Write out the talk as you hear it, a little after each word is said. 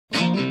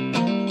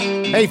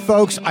Hey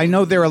folks, I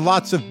know there are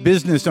lots of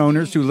business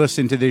owners who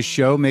listen to this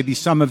show. Maybe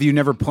some of you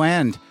never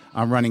planned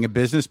on running a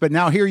business, but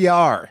now here you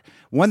are.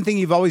 One thing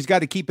you've always got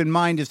to keep in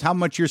mind is how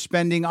much you're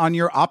spending on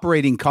your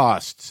operating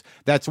costs.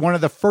 That's one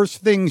of the first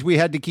things we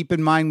had to keep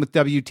in mind with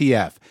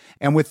WTF.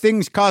 And with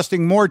things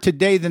costing more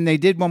today than they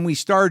did when we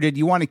started,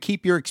 you want to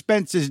keep your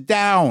expenses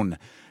down.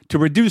 To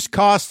reduce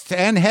costs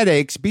and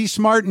headaches, be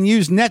smart and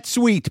use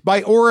NetSuite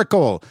by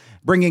Oracle,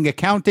 bringing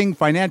accounting,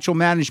 financial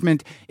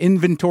management,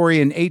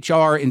 inventory, and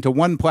HR into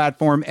one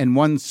platform and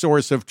one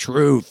source of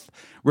truth.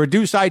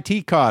 Reduce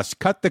IT costs,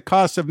 cut the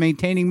costs of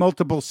maintaining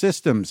multiple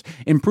systems,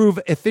 improve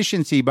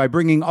efficiency by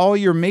bringing all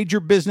your major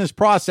business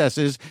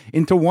processes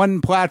into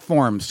one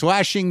platform,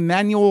 slashing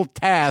manual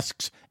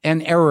tasks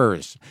and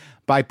errors.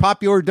 By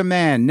popular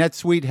demand,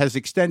 NetSuite has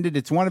extended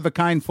its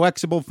one-of-a-kind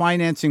flexible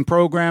financing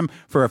program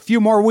for a few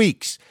more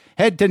weeks.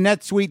 Head to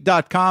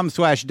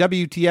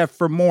netsuite.com/WTF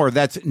for more.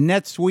 That's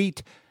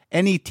NetSuite,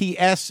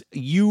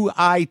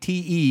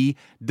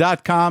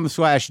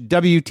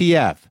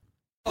 NetSuite.com/WTF.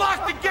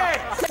 Lock the gate!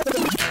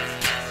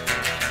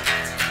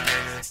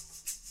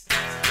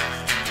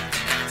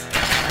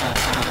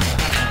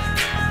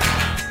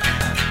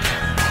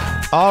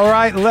 All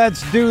right,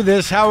 let's do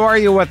this. How are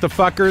you, what the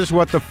fuckers,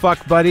 what the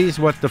fuck buddies,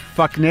 what the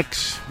fuck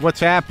nicks? What's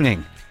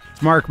happening?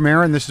 It's Mark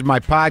Maron. This is my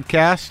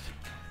podcast.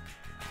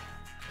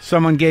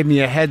 Someone gave me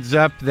a heads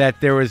up that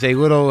there was a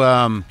little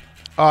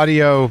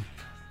audio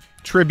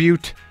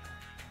tribute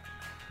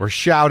or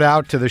shout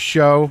out to the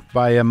show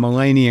by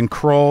Mulaney and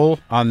Kroll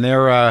on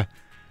their,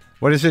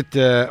 what is it?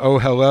 Oh,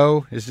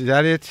 hello. Is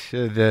that it?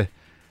 The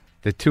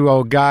two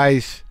old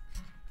guys.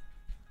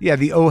 Yeah,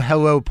 the Oh,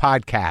 hello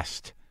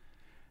podcast.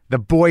 The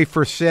Boy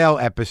for Sale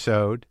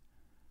episode.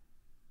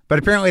 But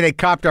apparently they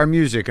copped our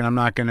music, and I'm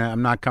not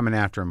coming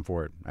after them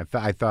for it.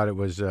 I thought it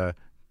was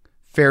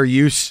fair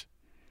use.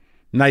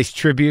 Nice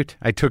tribute.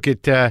 I took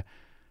it in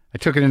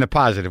a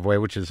positive way,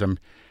 which is I'm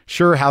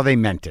sure how they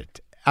meant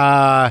it.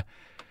 How's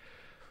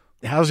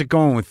it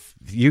going with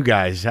you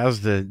guys?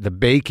 How's the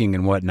baking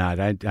and whatnot?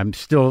 I'm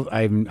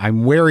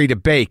wary to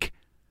bake.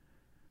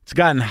 It's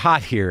gotten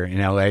hot here in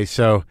LA,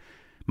 so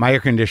my air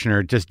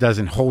conditioner just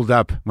doesn't hold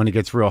up when it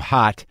gets real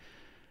hot.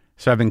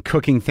 So I've been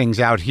cooking things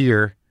out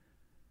here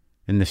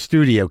in the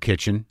studio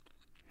kitchen.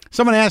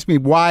 Someone asked me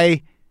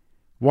why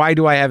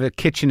do I have a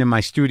kitchen in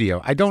my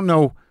studio? I don't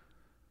know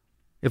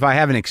if I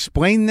haven't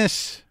explained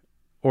this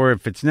or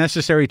if it's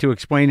necessary to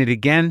explain it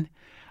again.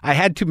 I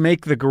had to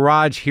make the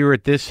garage here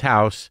at this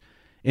house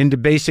into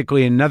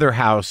basically another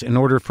house in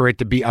order for it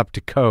to be up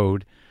to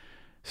code.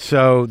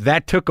 So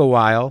that took a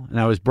while, and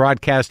I was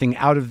broadcasting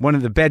out of one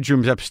of the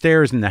bedrooms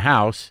upstairs in the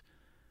house.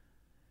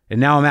 And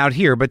now I'm out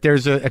here, but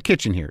there's a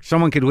kitchen here.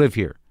 Someone could live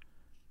here.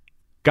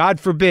 God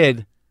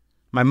forbid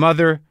my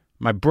mother,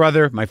 my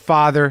brother, my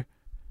father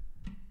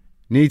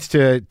needs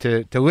to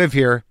live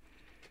here.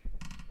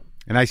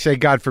 And I say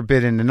God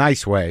forbid in a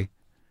nice way,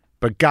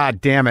 but God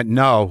damn it,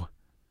 no.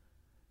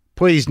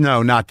 Please,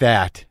 no, not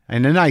that.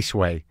 In a nice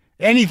way.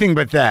 Anything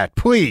but that,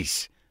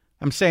 please.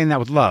 I'm saying that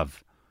with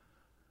love.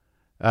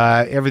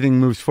 Everything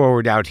moves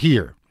forward out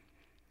here.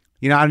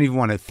 You know, I don't even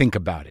want to think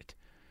about it.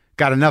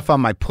 Got enough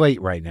on my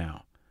plate right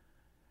now.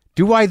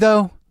 Do I,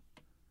 though?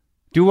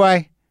 Do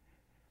I?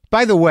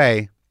 By the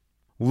way,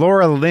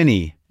 Laura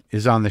Linney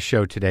is on the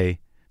show today.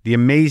 The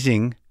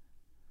amazing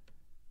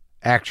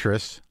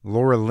actress,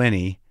 Laura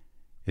Linney,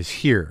 is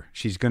here.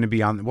 She's going to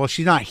be on, well,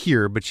 she's not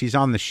here, but she's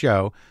on the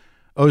show.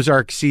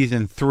 Ozark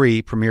Season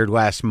 3 premiered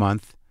last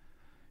month.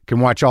 You can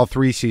watch all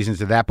 3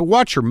 seasons of that, but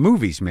watch her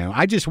movies, man.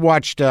 I just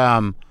watched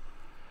You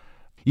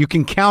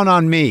Can Count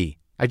on Me.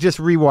 I just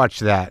rewatched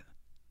that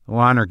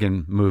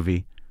Lonergan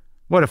movie.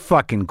 What a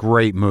fucking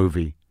great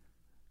movie.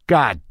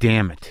 God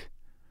damn it.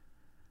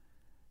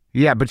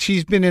 Yeah, but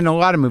she's been in a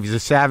lot of movies. The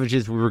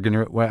Savages, I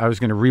was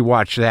going to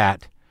rewatch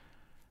that,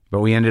 but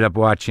we ended up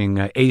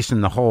watching Ace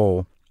in the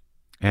Hole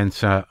and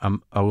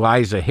some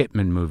Eliza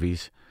Hittman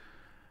movies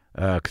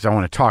because I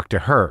want to talk to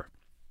her.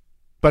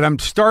 But I'm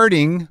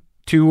starting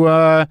to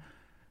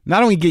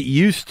not only get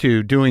used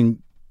to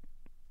doing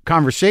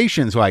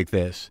conversations like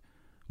this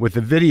with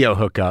the video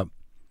hookup,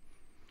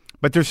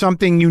 but there's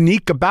something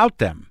unique about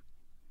them.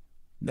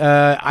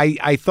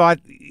 I thought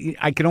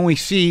I could only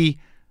see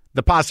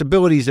the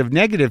possibilities of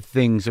negative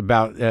things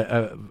about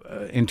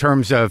in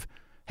terms of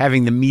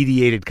having the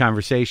mediated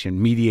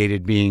conversation,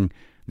 mediated being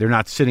they're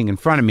not sitting in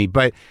front of me.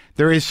 But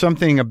there is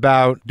something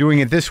about doing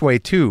it this way,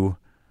 too,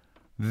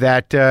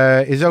 that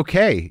is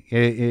okay,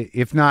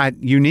 if not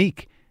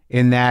unique,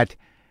 in that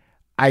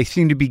I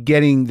seem to be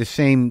getting the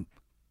same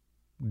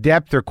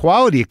depth or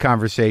quality of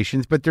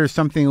conversations, but there's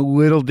something a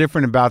little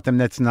different about them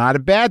that's not a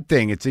bad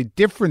thing. It's a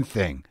different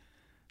thing.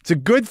 It's a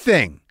good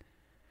thing.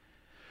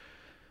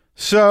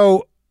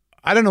 So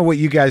I don't know what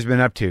you guys have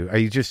been up to. Are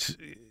you just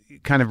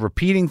kind of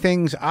repeating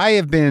things? I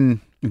have been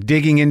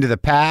digging into the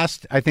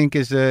past, I think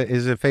is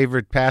a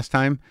favorite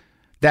pastime.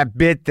 That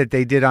bit that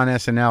they did on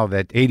SNL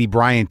that Aidy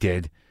Bryant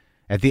did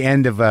at the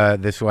end of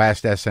this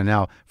last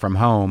SNL from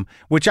home,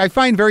 which I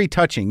find very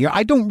touching. You know,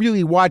 I don't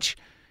really watch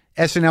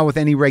SNL with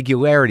any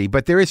regularity,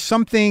 but there is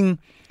something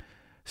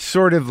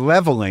sort of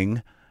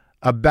leveling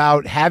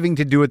about having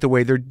to do it the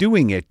way they're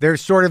doing it. There's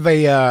sort of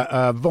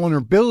a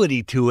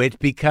vulnerability to it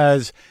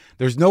because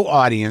there's no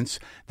audience,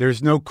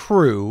 there's no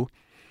crew.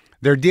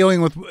 They're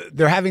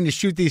having to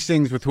shoot these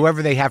things with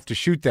whoever they have to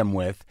shoot them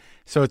with.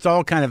 So it's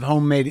all kind of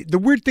homemade. The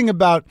weird thing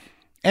about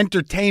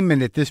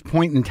entertainment at this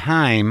point in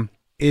time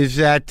is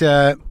that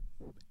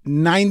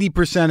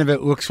 90% of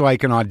it looks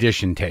like an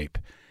audition tape.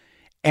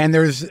 And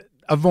there's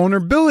a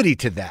vulnerability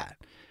to that.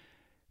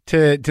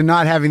 To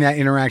not having that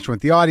interaction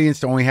with the audience,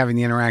 to only having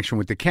the interaction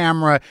with the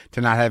camera, to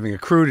not having a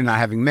crew, to not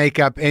having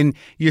makeup. And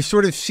you're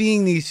sort of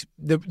seeing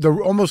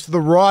the almost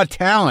the raw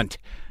talent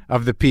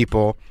of the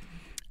people.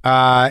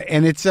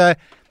 And it's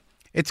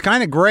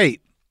kind of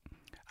great.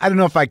 I don't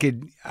know if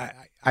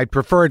I'd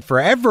prefer it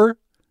forever.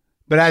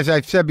 But as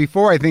I've said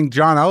before, I think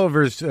John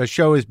Oliver's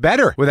show is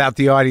better without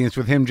the audience,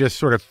 with him just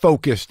sort of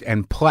focused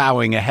and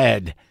plowing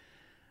ahead.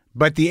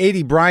 But the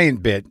Aidy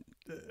Bryant bit,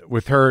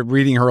 with her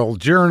reading her old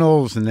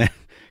journals and then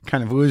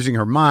kind of losing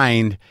her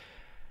mind,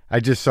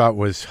 I just thought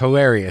was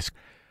hilarious.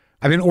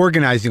 I've been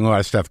organizing a lot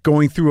of stuff,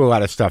 going through a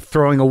lot of stuff,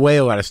 throwing away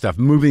a lot of stuff,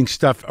 moving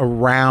stuff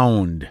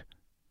around.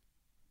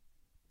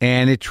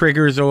 And it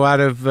triggers a lot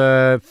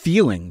of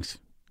feelings.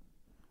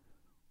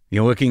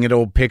 Looking at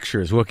old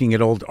pictures, looking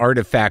at old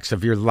artifacts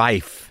of your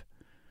life.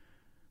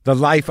 The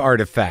life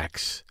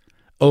artifacts,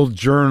 old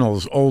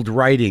journals, old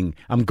writing.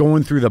 I'm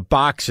going through the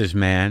boxes,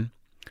 man,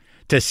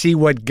 to see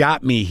what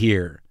got me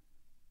here.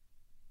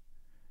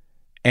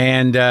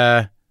 And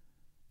a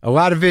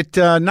lot of it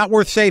not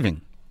worth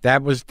saving.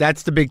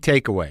 That's the big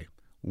takeaway.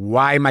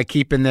 Why am I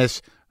keeping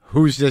this?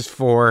 Who's this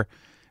for?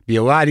 Be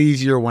a lot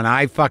easier when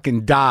I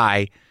fucking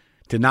die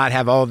to not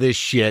have all this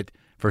shit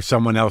for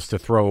someone else to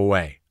throw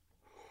away.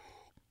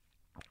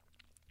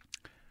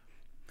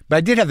 But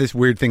I did have this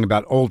weird thing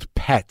about old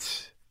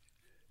pets.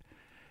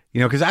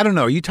 Because I don't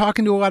know. Are you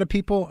talking to a lot of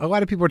people? A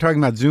lot of people are talking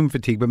about Zoom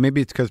fatigue, but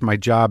maybe it's because my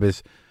job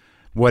is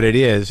what it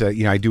is.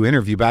 I do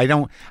interview, but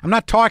I'm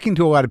not talking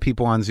to a lot of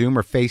people on Zoom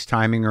or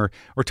FaceTiming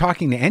or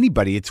talking to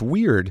anybody. It's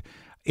weird.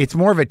 It's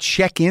more of a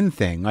check-in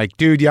thing. Like,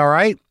 dude, you all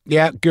right?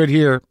 Yeah, good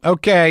here.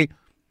 Okay.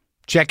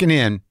 Checking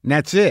in. And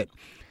that's it.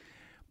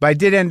 But I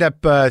did end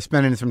up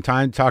spending some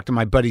time to talk to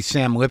my buddy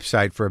Sam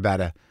Lipsyte for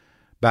about a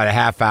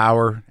half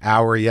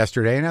hour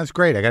yesterday. And that was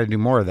great. I got to do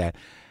more of that.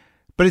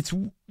 But it's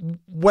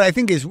what I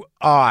think is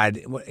odd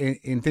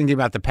in thinking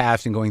about the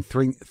past and going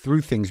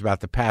through things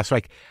about the past.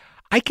 Like,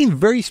 I can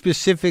very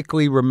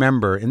specifically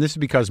remember, and this is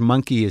because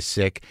Monkey is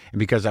sick and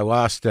because I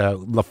lost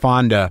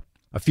LaFonda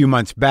a few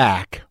months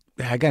back.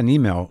 I got an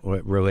email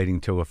relating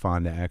to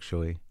LaFonda,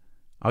 actually.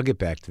 I'll get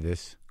back to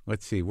this.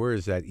 Let's see. Where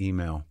is that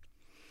email?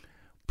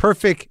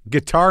 Perfect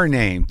guitar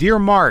name. Dear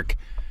Mark,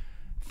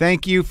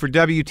 thank you for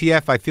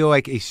WTF. I feel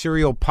like a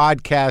serial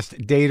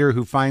podcast dater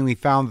who finally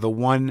found the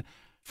one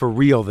for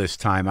real this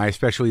time. I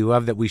especially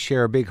love that we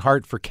share a big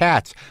heart for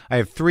cats. I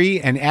have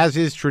 3, and as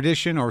is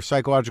tradition or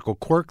psychological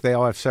quirk, they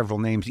all have several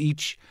names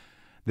each.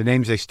 The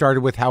names they started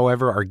with,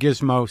 however, are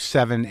Gizmo,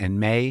 Seven, and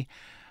May.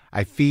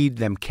 I feed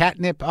them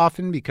catnip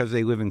often because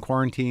they live in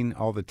quarantine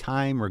all the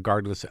time,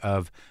 regardless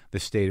of the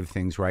state of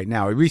things right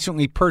now. I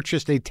recently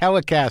purchased a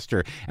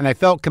Telecaster, and I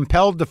felt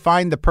compelled to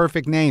find the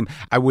perfect name.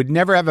 I would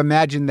never have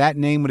imagined that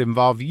name would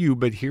involve you,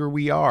 but here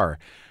we are.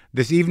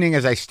 This evening,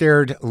 as I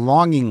stared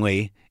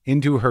longingly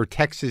into her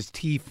Texas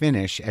tea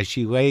finish as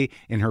she lay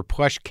in her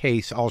plush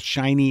case all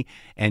shiny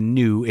and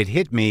new, it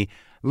hit me,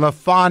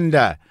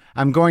 LaFonda.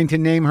 I'm going to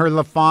name her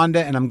LaFonda,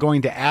 and I'm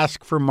going to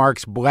ask for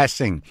Mark's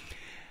blessing.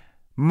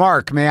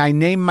 Mark, may I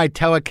name my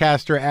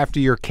Telecaster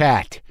after your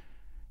cat?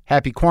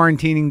 Happy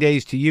quarantining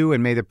days to you,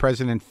 and may the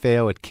president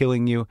fail at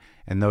killing you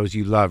and those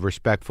you love.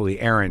 Respectfully,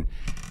 Aaron.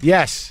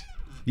 Yes,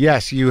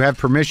 you have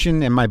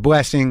permission and my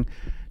blessing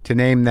to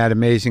name that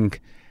amazing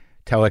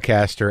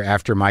Telecaster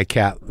after my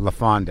cat,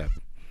 LaFonda.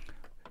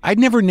 I'd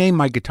never name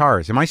my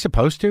guitars. Am I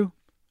supposed to?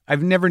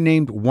 I've never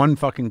named one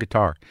fucking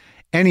guitar.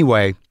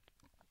 Anyway,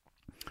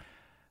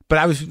 but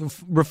I was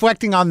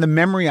reflecting on the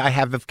memory I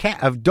have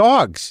of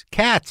dogs,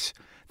 cats,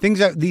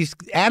 these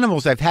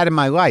animals I've had in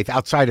my life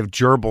outside of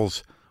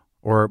gerbils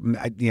or,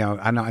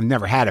 I've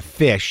never had a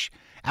fish,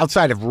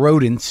 outside of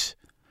rodents.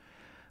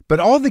 But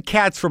all the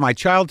cats from my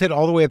childhood,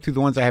 all the way up through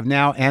the ones I have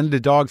now, and the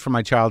dogs from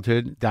my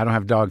childhood, I don't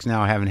have dogs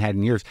now, I haven't had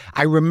in years.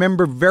 I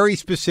remember very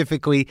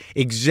specifically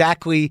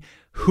exactly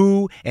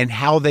who and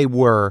how they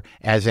were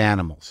as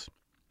animals.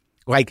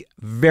 Like,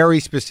 very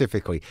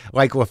specifically.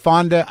 Like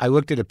LaFonda, I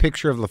looked at a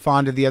picture of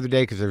LaFonda the other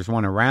day because there's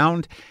one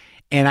around,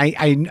 and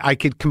I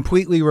could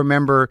completely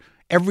remember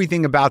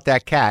everything about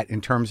that cat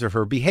in terms of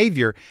her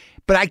behavior,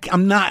 but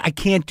I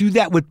can't do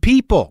that with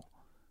people.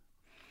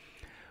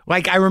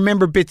 Like, I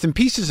remember bits and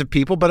pieces of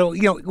people, but,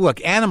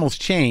 look, animals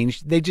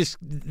change.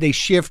 They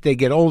shift, they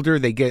get older,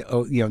 they get,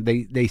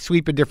 they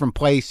sweep a different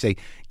place, they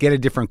get a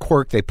different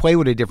quirk, they play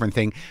with a different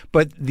thing.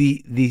 But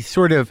the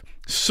sort of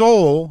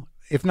soul,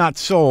 if not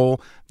soul,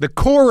 the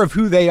core of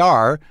who they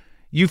are,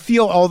 you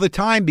feel all the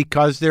time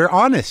because they're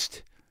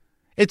honest.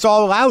 It's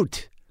all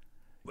out.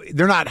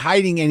 They're not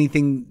hiding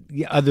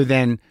anything other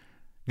than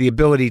the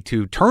ability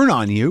to turn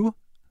on you.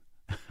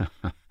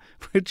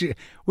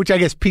 which I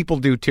guess people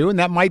do too. And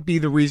that might be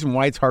the reason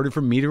why it's harder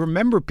for me to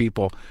remember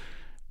people,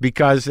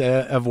 because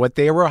of what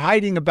they were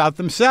hiding about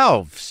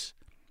themselves.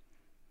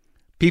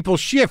 People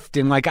shift,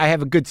 and like I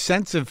have a good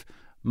sense of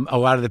a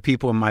lot of the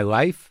people in my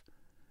life,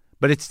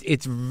 but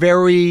it's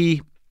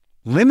very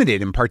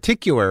limited and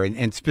particular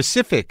and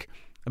specific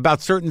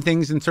about certain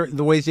things and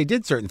the ways they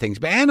did certain things.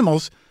 But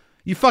animals,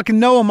 you fucking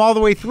know them all the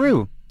way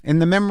through,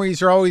 and the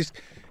memories are always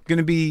going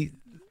to be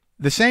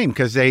the same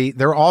because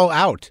they're all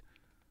out,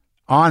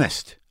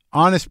 honest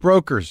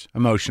brokers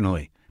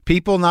emotionally.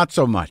 People, not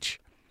so much.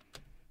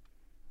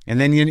 And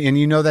then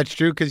you know that's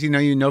true because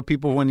you know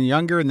people when you're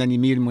younger, and then you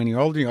meet them when you're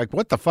older. And you're like,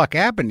 what the fuck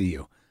happened to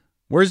you?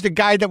 Where's the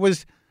guy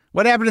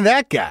what happened to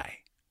that guy?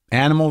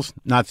 Animals,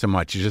 not so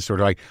much. It's just sort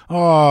of like,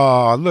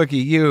 oh, look at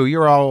you.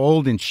 You're all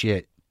old and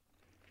shit.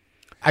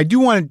 I do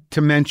want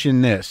to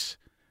mention this.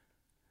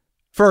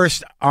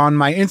 First, on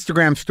my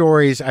Instagram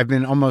stories, I've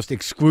been almost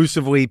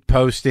exclusively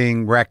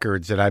posting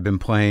records that I've been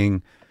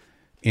playing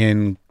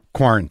in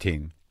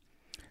quarantine.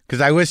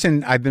 Because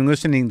I've been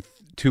listening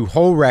to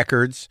whole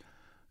records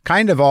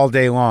kind of all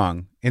day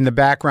long in the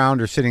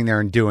background or sitting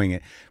there and doing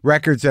it.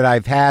 Records that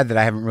I've had that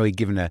I haven't really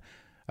given a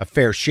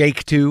fair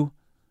shake to.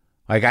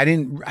 Like I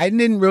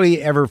didn't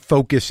really ever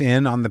focus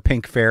in on the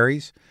Pink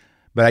Fairies,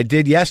 but I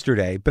did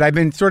yesterday. But I've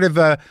been sort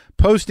of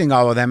posting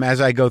all of them as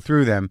I go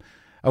through them.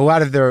 A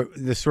lot of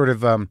the sort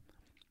of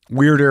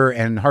weirder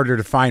and harder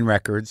to find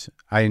records,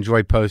 I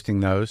enjoy posting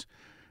those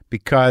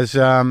because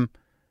I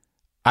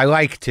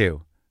like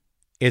to.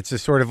 It's a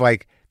sort of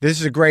like, this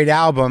is a great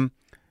album.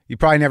 You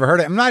probably never heard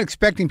it. I'm not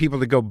expecting people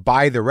to go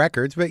buy the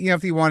records, but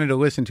if you wanted to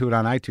listen to it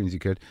on iTunes, you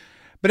could.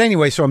 But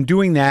anyway, so I'm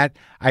doing that.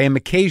 I am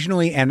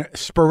occasionally and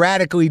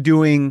sporadically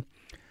doing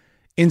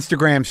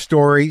Instagram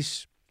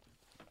stories.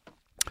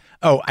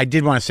 Oh, I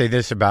did want to say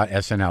this about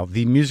SNL.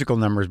 The musical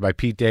numbers by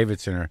Pete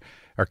Davidson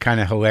are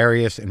kind of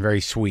hilarious and very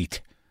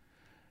sweet.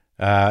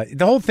 The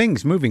whole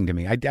thing's moving to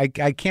me.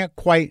 I can't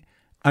quite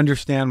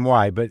understand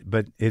why,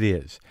 but it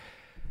is.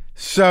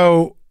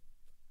 So,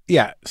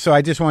 yeah. So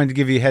I just wanted to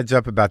give you a heads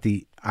up about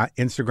the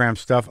Instagram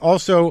stuff.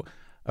 Also,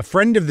 a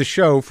friend of the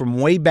show from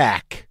way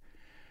back,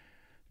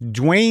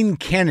 Dwayne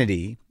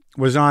Kennedy,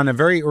 was on a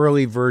very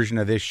early version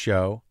of this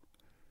show.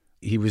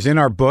 He was in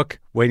our book,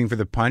 Waiting for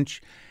the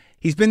Punch.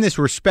 He's been this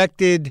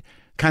respected,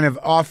 kind of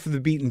off the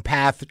beaten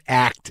path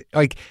act.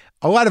 Like,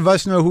 a lot of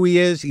us know who he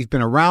is. He's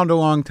been around a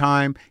long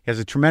time. He has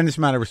a tremendous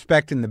amount of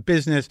respect in the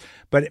business.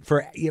 But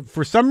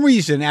for some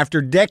reason,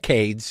 after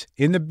decades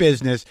in the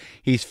business,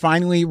 he's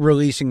finally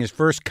releasing his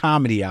first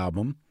comedy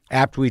album,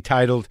 aptly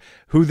titled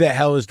Who the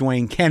Hell is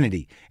Dwayne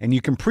Kennedy? And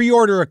you can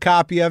pre-order a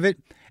copy of it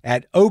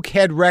at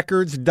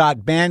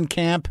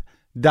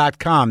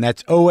oakheadrecords.bandcamp.com.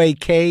 That's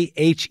OAKHEAD,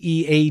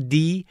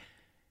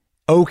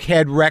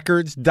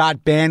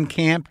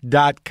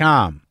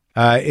 oakheadrecords.bandcamp.com.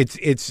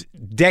 It's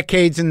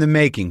decades in the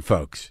making,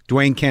 folks.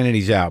 Dwayne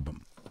Kennedy's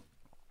album.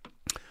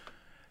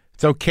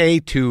 It's okay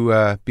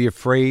to be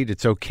afraid.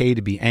 It's okay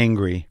to be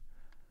angry.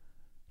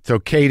 It's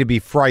okay to be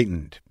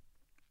frightened.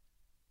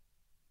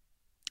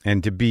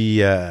 And to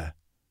be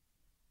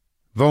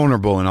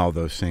vulnerable in all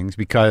those things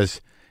because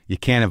you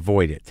can't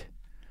avoid it.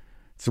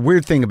 It's a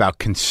weird thing about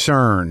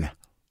concern,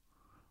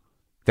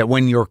 that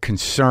when you're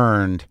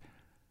concerned,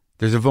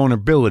 there's a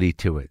vulnerability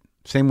to it.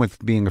 Same with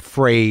being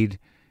afraid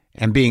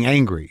and being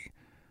angry.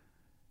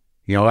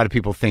 A lot of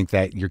people think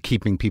that you're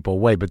keeping people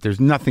away, but there's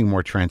nothing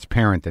more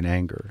transparent than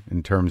anger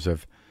in terms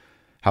of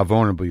how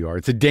vulnerable you are.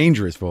 It's a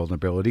dangerous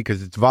vulnerability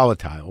because it's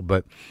volatile,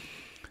 but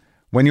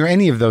when you're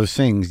any of those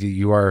things,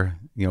 you are,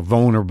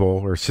 vulnerable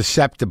or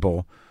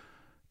susceptible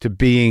to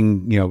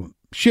being,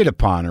 shit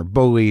upon or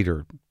bullied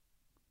or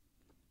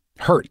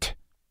hurt,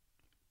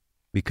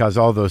 because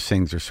all those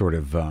things are sort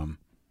of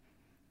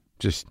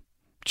just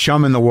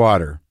chum in the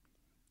water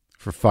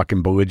for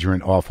fucking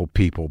belligerent, awful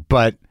people.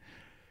 But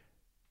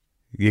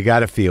you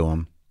got to feel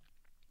them.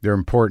 They're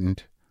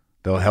important.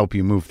 They'll help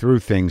you move through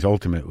things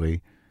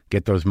ultimately,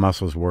 get those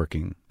muscles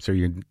working so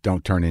you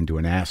don't turn into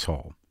an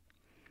asshole.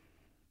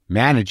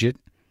 Manage it,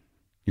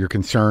 your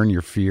concern,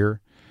 your fear,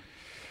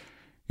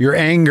 your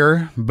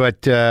anger,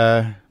 but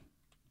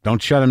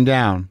don't shut them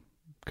down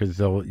because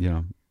they'll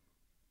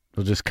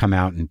just come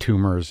out in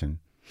tumors and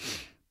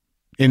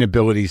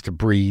inabilities to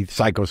breathe,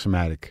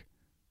 psychosomatic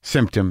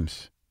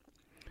symptoms.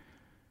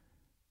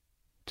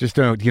 You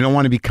don't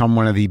want to become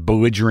one of the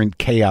belligerent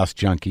chaos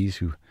junkies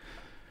who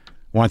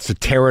wants to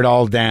tear it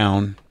all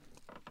down,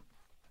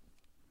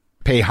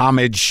 pay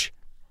homage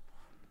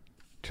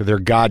to their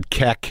god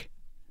Kek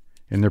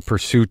in their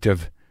pursuit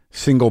of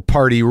single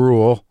party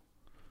rule.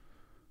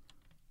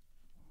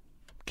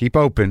 Keep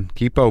open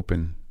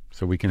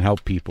so we can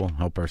help people,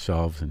 help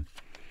ourselves, and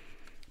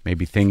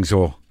maybe things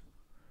will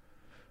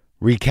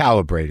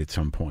recalibrate at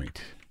some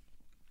point.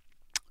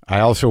 I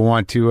also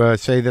want to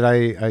say that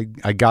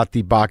I got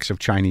the box of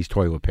Chinese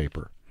toilet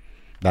paper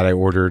that I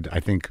ordered, I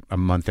think, a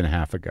month and a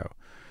half ago.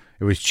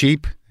 It was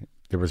cheap.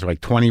 There was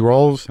like 20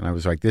 rolls, and I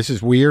was like, this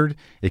is weird.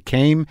 It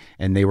came,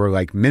 and they were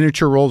like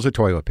miniature rolls of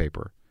toilet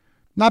paper.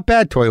 Not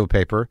bad toilet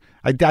paper.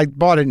 I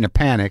bought it in a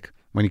panic.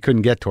 when he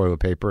couldn't get toilet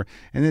paper.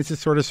 And this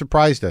just sort of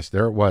surprised us.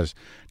 There it was,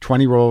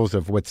 20 rolls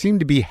of what seemed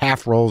to be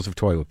half rolls of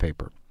toilet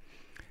paper.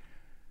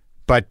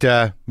 But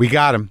we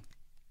got him.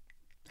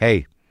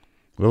 Hey,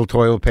 little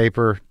toilet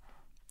paper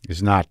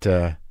is not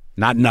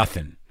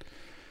nothing.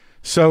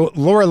 So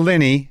Laura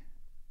Linney,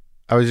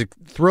 I was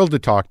thrilled to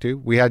talk to.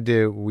 We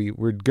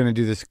were going to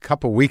do this a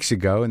couple weeks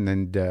ago, and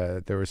then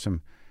there was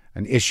an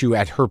issue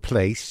at her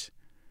place.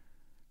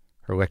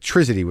 Her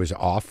electricity was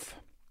off,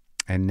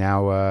 and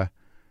now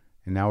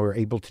we're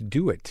able to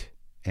do it.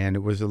 And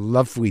it was a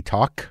lovely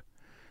talk.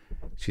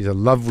 She's a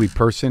lovely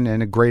person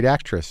and a great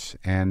actress.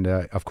 And,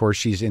 of course,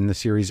 she's in the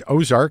series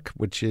Ozark,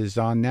 which is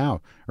on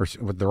now. Or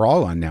they're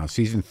all on now.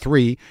 Season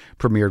 3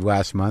 premiered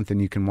last month,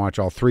 and you can watch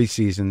all 3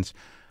 seasons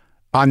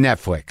on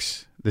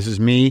Netflix. This is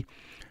me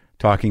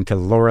talking to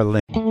Laura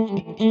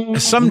Linney.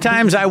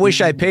 Sometimes I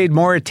wish I paid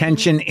more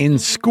attention in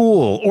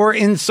school, or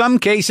in some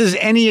cases,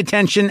 any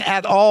attention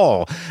at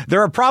all.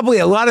 There are probably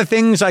a lot of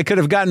things I could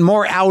have gotten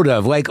more out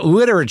of, like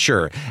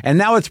literature, and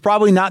now it's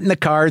probably not in the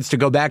cards to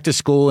go back to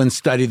school and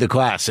study the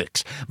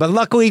classics. But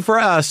luckily for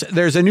us,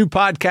 there's a new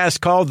podcast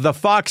called The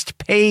Foxed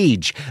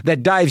Page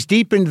that dives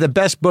deep into the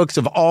best books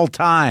of all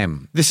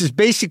time. This is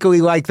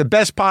basically like the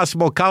best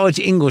possible college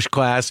English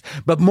class,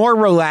 but more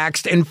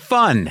relaxed and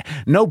fun.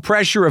 No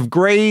pressure of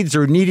grades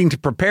or needing to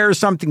prepare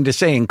something to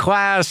say in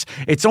class.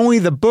 It's only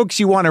the books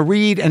you want to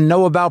read and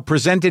know about,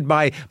 presented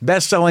by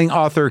best-selling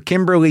author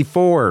Kimberly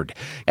Ford.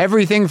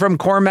 Everything from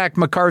Cormac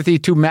McCarthy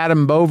to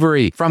Madame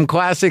Bovary, from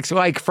classics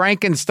like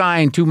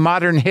Frankenstein to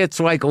modern hits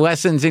like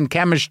Lessons in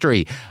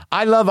Chemistry.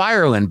 I love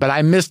Ireland, but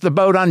I missed the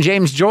boat on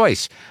James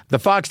Joyce. The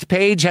Foxed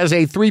Page has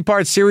a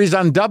 3-part series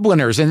on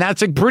Dubliners, and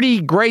that's a pretty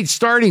great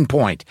starting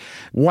point.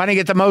 Want to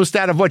get the most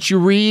out of what you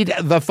read?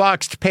 The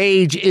Foxed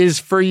Page is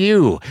for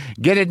you.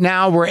 Get it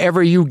now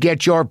wherever you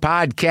get your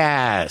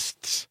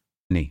podcasts.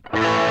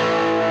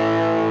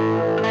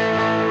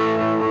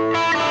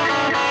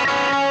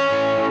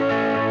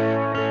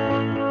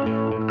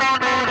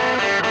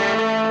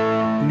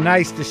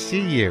 Nice to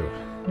see you.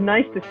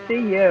 Nice to see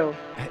you.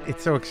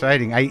 It's so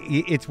exciting.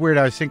 It's weird.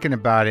 I was thinking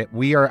about it.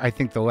 We are, I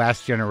think, the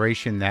last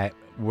generation that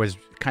was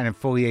kind of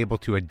fully able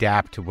to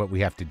adapt to what we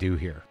have to do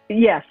here.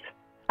 Yes,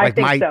 I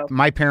think so.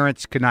 My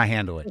parents could not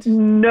handle it.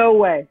 No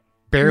way.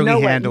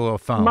 Barely handle a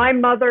phone. My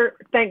mother,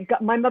 thank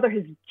God, my mother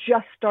has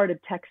just started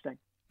texting,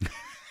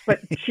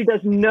 but she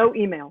does no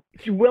email.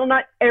 She will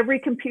not. Every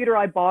computer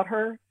I bought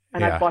her,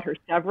 and I bought her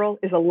several,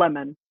 is a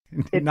lemon.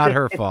 It's not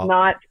her fault. It's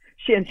not.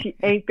 She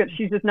ain't good.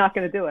 She's just not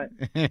going to do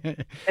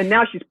it. And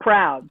now she's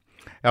proud.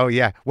 Oh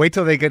yeah. Wait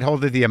till they get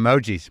hold of the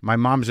emojis. My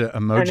mom's a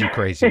emoji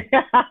crazy.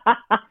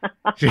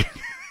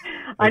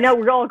 I know.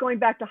 We're all going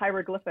back to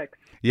hieroglyphics.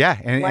 Yeah,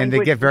 and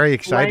they get very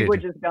excited.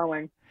 Language is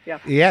going. Yeah.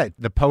 Yeah.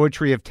 The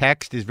poetry of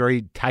text is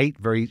very tight,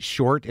 very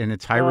short, and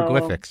it's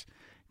hieroglyphics.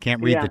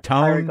 Can't read the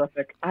tone.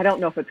 Hieroglyphic. I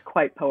don't know if it's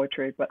quite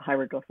poetry, but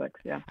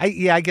hieroglyphics. Yeah.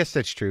 I guess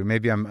that's true.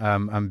 Maybe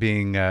I'm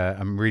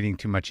reading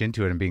too much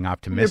into it and being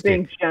optimistic. You're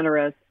being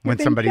generous. When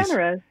somebody's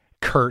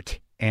curt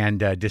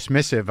and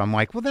dismissive, I'm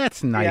like, well,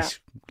 that's a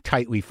nice,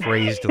 tightly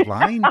phrased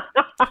line.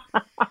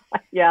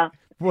 Yeah.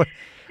 Where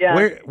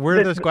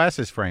are those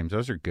glasses frames?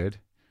 Those are good.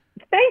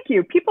 Thank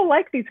you. People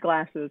like these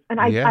glasses,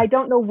 and I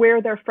don't know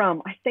where they're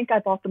from. I think I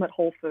bought them at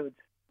Whole Foods.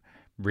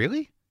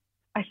 Really?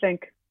 I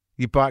think.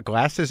 You bought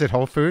glasses at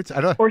Whole Foods?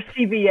 Or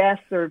CVS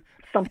or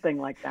something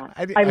like that.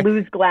 I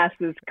lose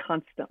glasses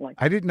constantly.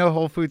 I didn't know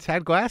Whole Foods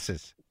had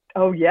glasses.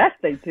 Oh, yes,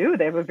 they do.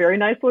 They have a very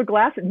nice little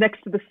glass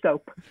next to the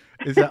soap.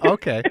 Is that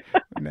okay?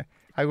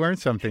 I learned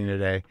something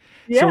today.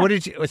 Yeah.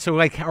 So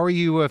how are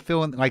you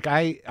feeling? Like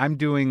I'm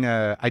doing,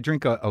 I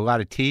drink a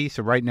lot of tea.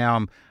 So right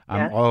now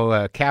I'm all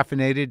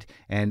caffeinated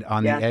and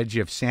on the edge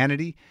of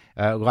sanity,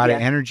 a lot of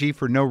energy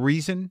for no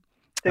reason.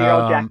 So you're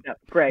all jacked up.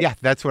 Great. Yeah,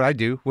 that's what I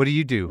do. What do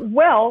you do?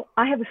 Well,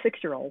 I have a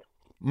 6-year-old.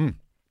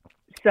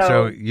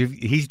 So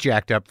he's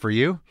jacked up for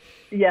you?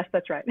 Yes,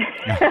 that's right.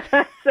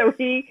 So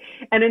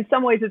and in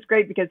some ways it's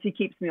great because he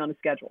keeps me on a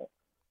schedule.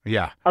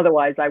 Yeah.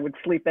 Otherwise I would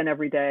sleep in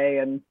every day.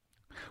 And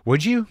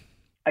would you?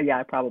 Yeah,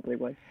 I probably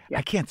would. Yeah.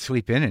 I can't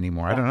sleep in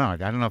anymore. I don't know. I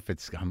don't know if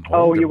it's. I'm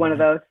old you're one of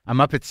those? I'm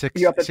up at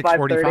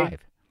 6:45.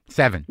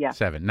 7. Yeah.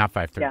 7, not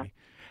 5:30. Yeah.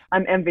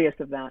 I'm envious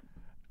of that.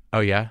 Oh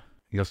yeah?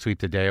 You'll sleep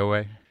the day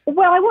away?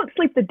 Well, I won't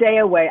sleep the day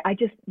away.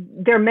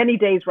 There are many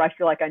days where I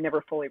feel like I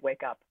never fully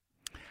wake up.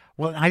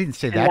 Well, I didn't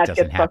say that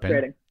doesn't happen.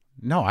 Frustrating.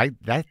 No,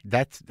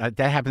 that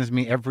happens to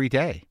me every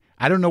day.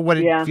 I don't know what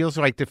it feels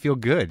like to feel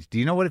good. Do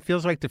you know what it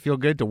feels like to feel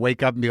good, to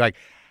wake up and be like,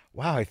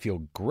 wow, I feel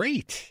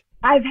great?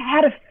 I've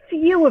had a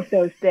few of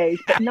those days,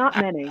 but not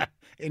many.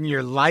 In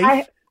your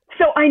life?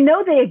 So I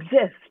know they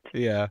exist.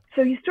 Yeah.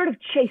 So you sort of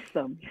chase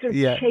them. You sort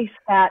of chase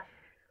that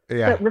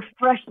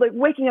refreshed, like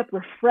waking up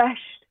refreshed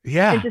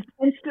and just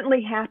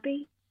instantly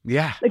happy.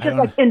 Yeah. Like just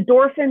like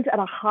endorphins at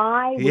a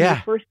high when you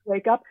first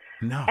wake up.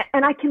 No.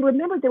 And I can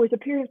remember there was a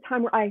period of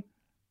time where I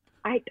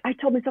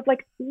told myself,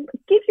 like,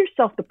 give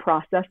yourself the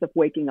process of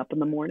waking up in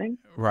the morning.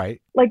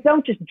 Right. Like,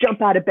 don't just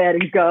jump out of bed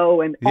and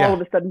go and all of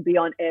a sudden be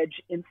on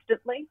edge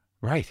instantly.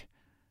 Right.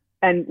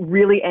 and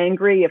really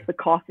angry if the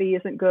coffee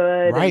isn't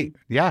good. Right. And,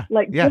 yeah.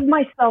 Like yeah. give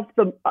myself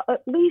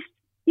at least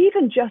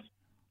even just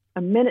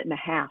a minute and a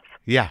half.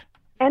 Yeah.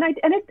 And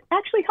it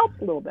actually helps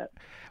a little bit.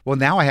 Well,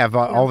 now I have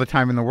all the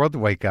time in the world to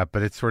wake up,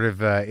 but it's sort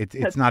of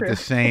it's not true. the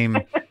same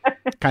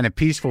kind of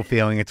peaceful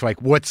feeling. It's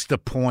like, what's the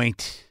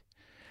point?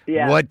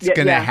 Yeah. What's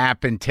going to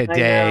happen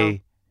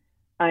today?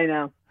 I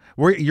know.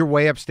 You're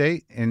way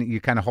upstate, and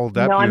you kind of hold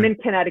up. No, I'm in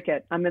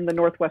Connecticut. I'm in the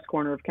northwest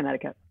corner of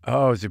Connecticut.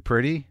 Oh, is it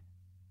pretty?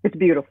 It's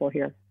beautiful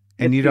here.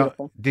 And it's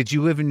beautiful. Did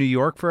you live in New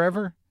York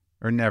forever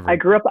or never?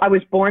 I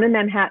was born in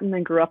Manhattan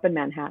and grew up in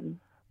Manhattan.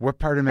 What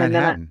part of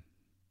Manhattan?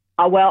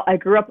 I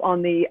grew up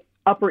on the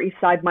Upper East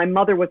Side. My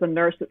mother was a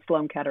nurse at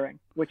Sloan Kettering,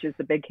 which is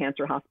the big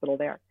cancer hospital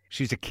there.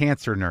 She's a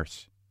cancer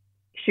nurse.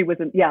 She was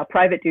a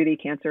private duty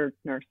cancer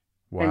nurse.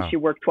 Wow. And she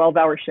worked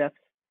 12-hour shifts.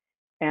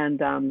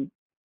 And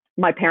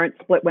my parents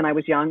split when I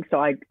was young, so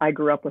I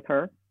grew up with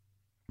her.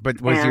 But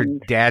was your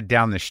dad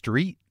down the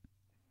street?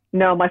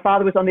 No, my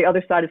father was on the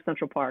other side of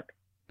Central Park.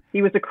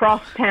 He was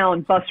across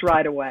town, bus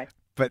ride away.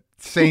 But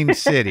same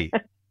city.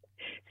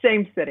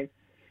 Same city.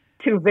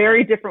 Two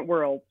very different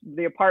worlds.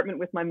 The apartment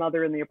with my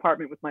mother and the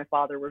apartment with my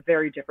father were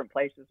very different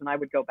places, and I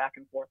would go back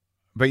and forth.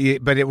 But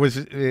it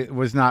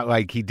was not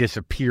like he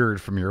disappeared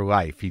from your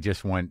life. He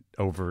just went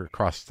over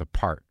across the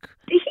park.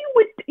 He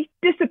would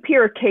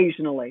disappear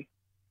occasionally.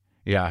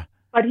 Yeah.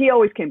 But he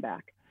always came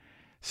back.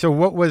 So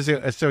what was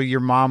it? So your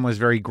mom was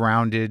very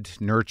grounded,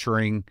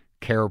 nurturing,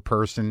 care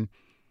person.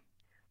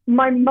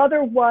 My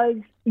mother was,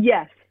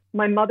 yes.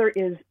 My mother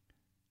is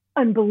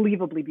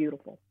unbelievably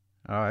beautiful.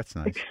 Oh, that's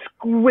nice.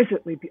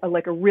 Exquisitely,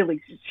 like a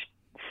really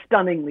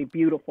stunningly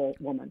beautiful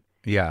woman.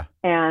 Yeah.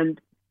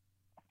 And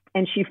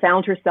she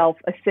found herself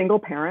a single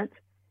parent,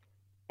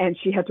 and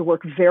she had to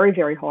work very,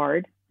 very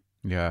hard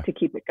to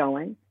keep it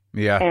going.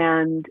 Yeah.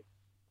 And,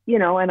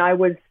 and I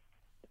was,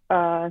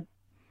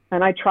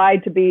 and I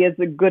tried to be as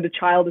good a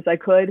child as I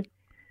could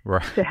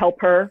to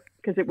help her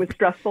because it was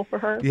stressful for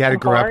her. You had to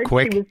grow up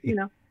quick. She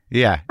was,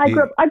 yeah. I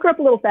grew up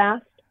a little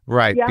fast.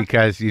 Right,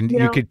 because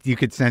you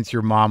could sense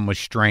your mom was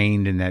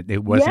strained and that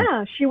it wasn't.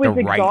 Yeah, she was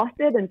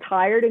exhausted and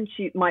tired, and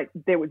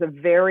there was a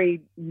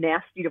very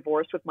nasty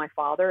divorce with my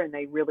father, and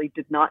they really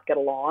did not get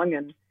along,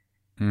 and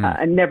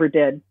never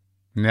did.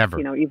 Never.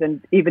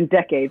 Even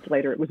decades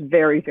later, it was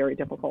very, very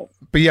difficult.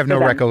 But you have no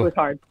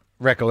hard.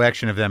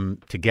 recollection of them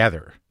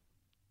together.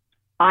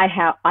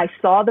 I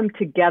saw them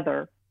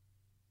together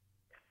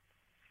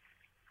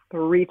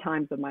 3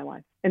 times in my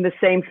life in the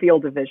same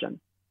field of vision.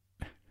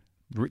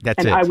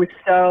 That's it. I was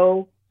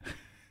so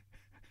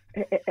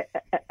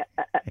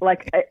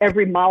like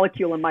every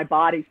molecule in my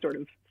body sort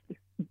of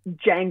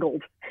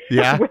jangled.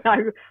 Yeah.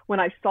 when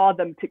I saw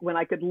them, when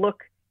I could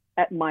look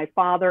at my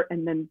father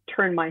and then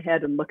turn my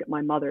head and look at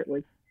my mother, it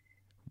was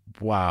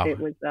wow. It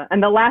was,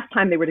 and the last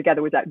time they were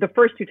together was the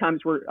first 2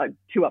 times were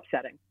too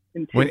upsetting.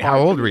 How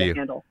old were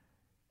you?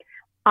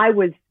 I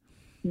was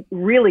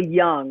really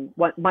young.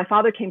 My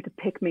father came to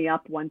pick me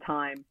up one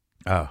time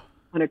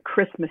on a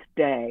Christmas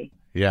day.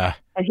 Yeah.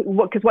 And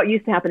because what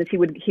used to happen is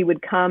he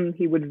would come,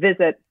 he would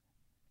visit,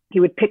 he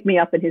would pick me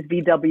up in his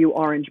VW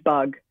orange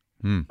Bug.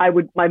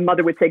 My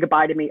mother would say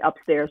goodbye to me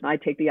upstairs, and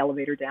I'd take the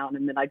elevator down,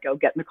 and then I'd go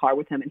get in the car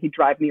with him, and he'd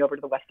drive me over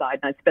to the West Side,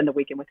 and I'd spend the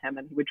weekend with him,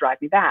 and he would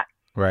drive me back.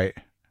 Right.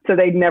 So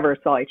they never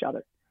saw each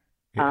other.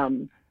 Yeah.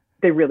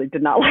 They really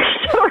did not like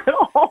each other at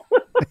all.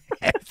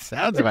 It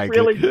sounds like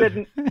really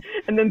didn't.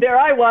 And then there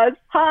I was.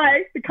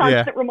 Hi, the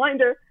constant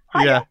reminder.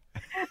 Hi. Yeah.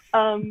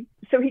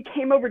 So he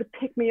came over to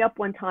pick me up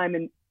one time,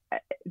 and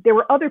there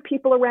were other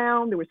people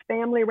around. There was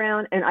family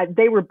around, and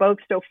they were both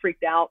so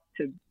freaked out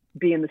to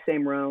be in the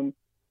same room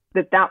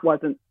that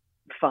wasn't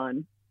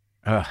fun.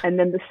 And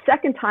then the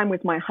second time was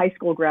my high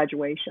school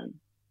graduation,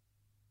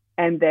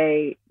 and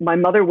my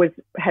mother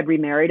had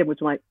remarried and was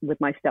with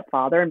my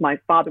stepfather, and my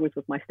father was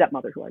with my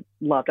stepmother, who I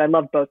loved. I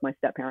loved both my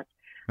step-parents.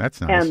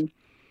 That's nice. And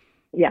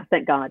yeah,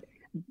 thank God.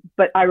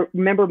 But I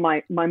remember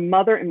my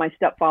mother and my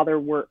stepfather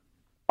were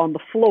on the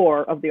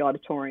floor of the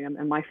auditorium,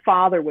 and my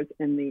father was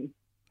in the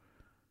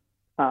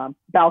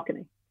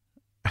balcony.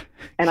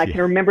 And I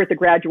can remember at the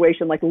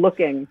graduation, like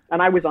looking,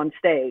 and I was on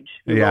stage,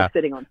 we were all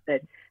sitting on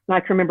stage. And I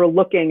can remember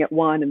looking at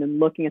one and then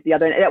looking at the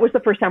other. And that was the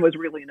first time I was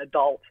really an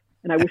adult.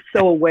 And I was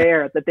so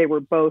aware that they were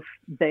both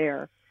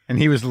there. And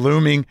he was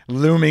looming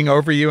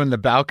over you in the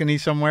balcony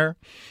somewhere?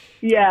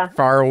 Yeah.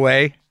 Far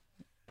away?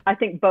 I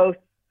think both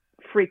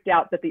freaked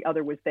out that the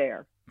other was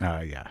there. Oh,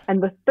 yeah.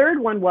 And the third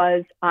one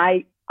was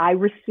I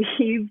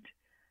received,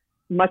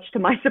 much to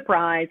my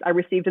surprise, I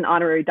received an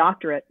honorary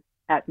doctorate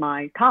at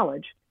my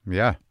college.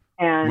 Yeah.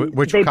 And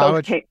which they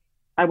college?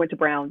 I went to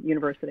Brown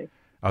University.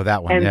 Oh,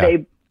 that one.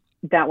 And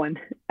that one.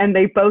 And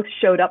they both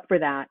showed up for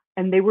that.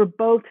 And they were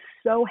both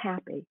so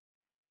happy.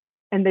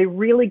 And they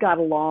really got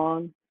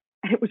along.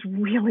 And it was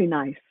really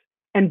nice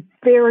and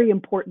very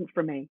important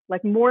for me,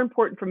 like more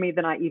important for me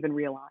than I even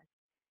realized.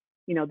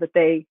 That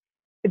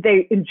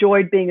they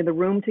enjoyed being in the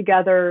room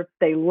together.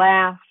 They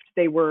laughed.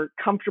 They were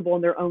comfortable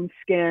in their own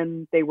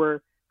skin. They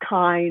were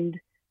kind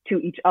to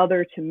each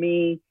other, to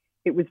me.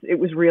 It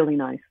was really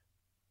nice.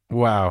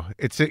 Wow.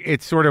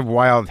 It's sort of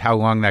wild how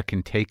long that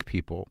can take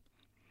people.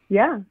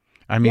 Yeah.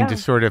 I mean, Yeah. to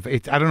sort of, I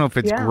don't know if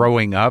it's Yeah.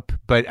 growing up,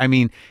 but I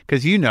mean,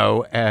 because,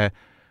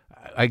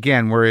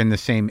 again, we're in the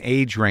same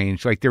age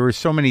range. Like there were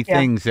so many Yeah.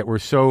 things that were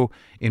so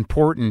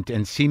important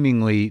and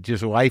seemingly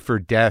just life or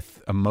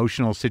death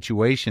emotional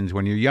situations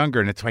when you're younger.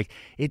 And it's like,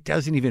 it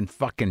doesn't even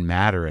fucking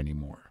matter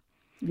anymore.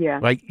 Yeah.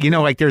 Like,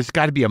 like there's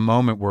got to be a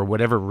moment where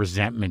whatever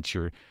resentment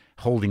you're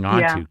holding on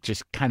Yeah. to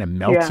just kind of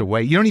melts Yeah.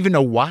 away. You don't even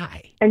know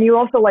why. And you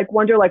also like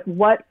wonder like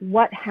what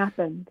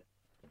happened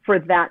for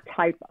that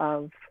type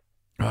of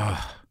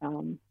Ugh.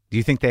 Do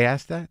you think they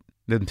asked that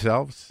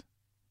themselves?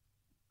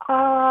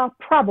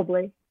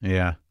 probably,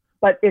 Yeah.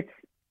 but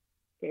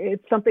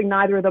it's something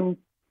neither of them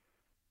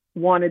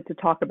wanted to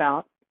talk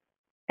about.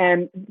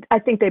 And I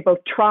think they both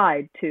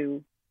tried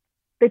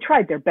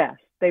their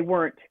best. They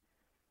weren't,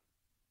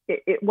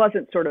 it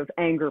wasn't sort of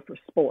anger for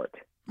sport.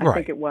 I Right.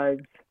 think it was,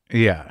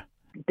 Yeah.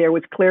 there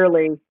was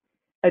clearly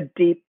a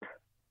deep,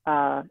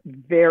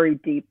 very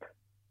deep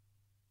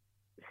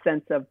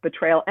sense of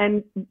betrayal.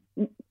 And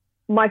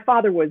my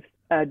father was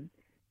a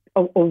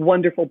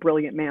wonderful,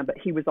 brilliant man, but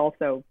he was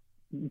also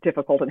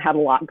difficult and had a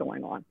lot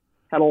going on.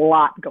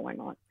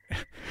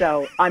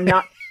 So I'm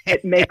not,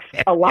 it makes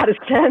a lot of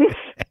sense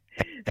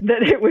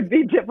that it would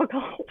be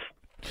difficult.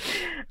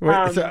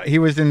 So he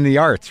was in the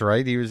arts,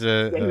 right? He was He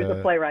was a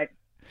playwright.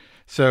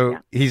 So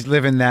he's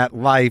living that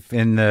life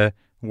in the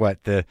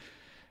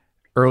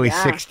early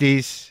Yeah.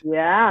 60s,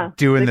 Yeah.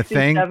 doing the 60s,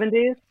 thing.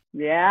 70s.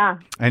 Yeah.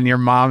 And your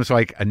mom's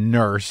like a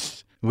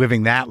nurse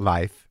living that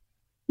life.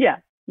 Yeah.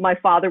 My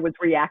father was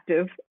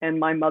reactive and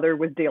my mother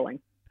was dealing.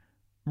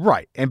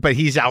 Right. But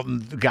he's out in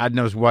God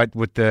knows what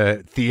with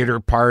the theater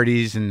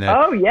parties and the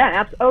Oh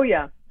yeah. Oh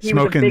yeah. He was a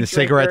smoking big the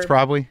cigarettes drinker.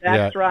 probably.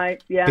 That's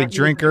right. Yeah. Big he was a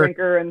drinker.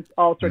 drinker and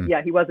all sorts.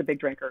 Yeah, he was a big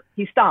drinker.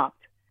 He stopped,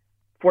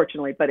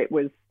 fortunately, but it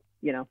was,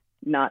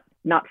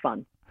 not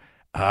fun.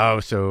 Oh,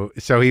 so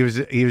he was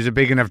a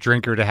big enough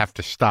drinker to have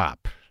to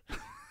stop.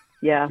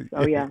 Yeah.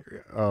 Oh yeah.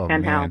 Oh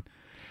And how. man.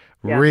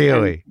 Yeah.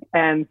 Really?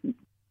 And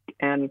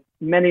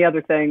many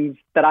other things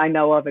that I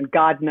know of, and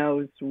God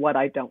knows what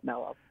I don't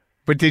know of.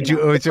 But did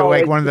you? It's So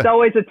always, like one of it's the.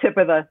 always a tip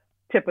of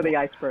the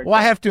iceberg. Well,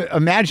 I have to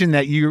imagine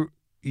that you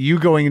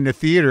going into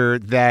theater,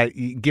 that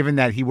given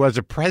that he was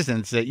a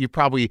presence, that you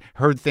probably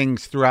heard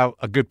things throughout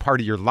a good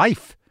part of your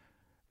life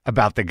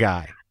about the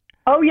guy.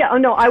 Oh yeah. Oh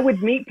no. I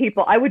would meet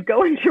people. I would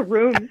go into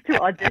rooms to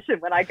audition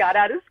when I got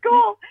out of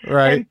school.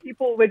 Right. And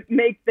people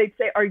they'd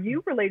say, "Are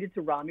you related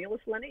to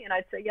Romulus, Lenny?" And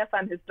I'd say, "Yes,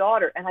 I'm his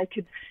daughter." And I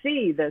could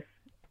see this,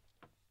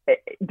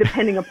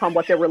 depending upon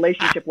what their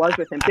relationship was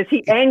with him, because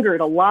he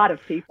angered a lot of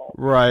people.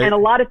 Right. And a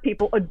lot of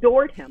people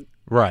adored him.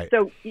 Right.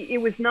 So he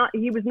was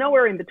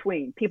nowhere in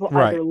between. People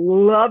Right. either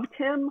loved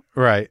him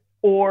Right.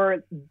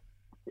 or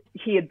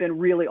he had been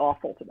really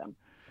awful to them.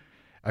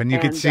 And you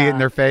could And, see it in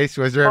their face.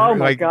 Was there Oh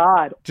my like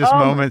God. just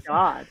moments?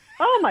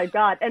 Oh my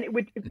God.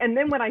 And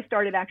then when I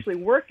started actually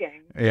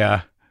working,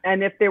 Yeah.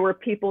 and if there were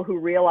people who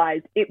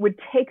realized, it would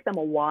take them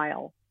a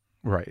while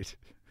Right.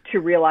 to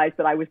realize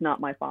that I was not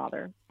my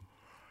father,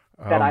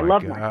 that Oh I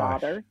loved my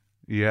gosh. father.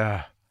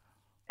 Yeah.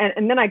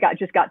 And then I got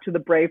to the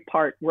brave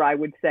part where I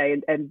would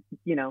say, and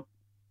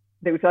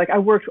they would say like,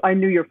 I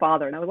knew your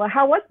father. And I was like,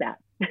 how was that?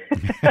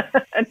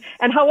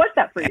 and how was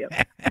that for you?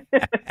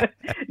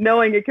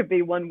 Knowing it could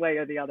be one way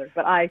or the other.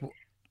 But I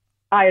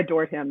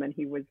adored him, and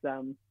he was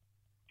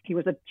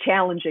a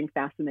challenging,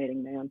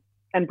 fascinating man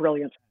and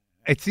brilliant.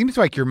 It seems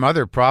like your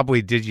mother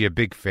probably did you a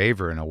big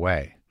favor in a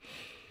way.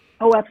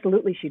 Oh,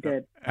 absolutely, she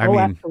did. I mean,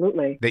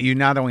 absolutely. That you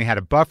not only had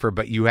a buffer,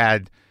 but you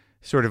had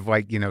sort of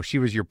like, she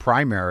was your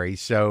primary,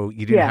 so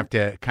you didn't Yeah. have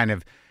to kind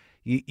of,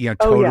 Oh, yeah.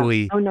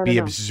 totally Oh, no, be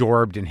no.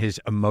 absorbed in his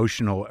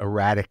emotional,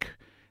 erratic,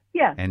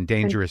 Yeah. and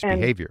dangerous And-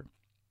 behavior.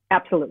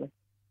 Absolutely.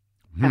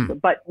 Hmm. Absolutely.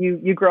 But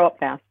you grow up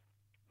fast.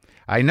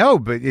 I know,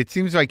 but it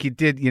seems like you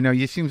did,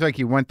 you seems like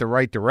you went the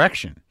right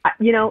direction.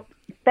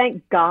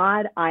 Thank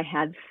God I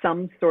had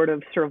some sort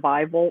of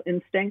survival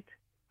instinct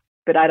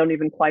that I don't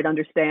even quite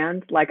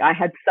understand. Like I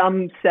had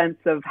some sense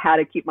of how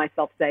to keep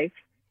myself safe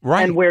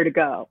Right. and where to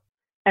go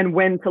and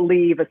when to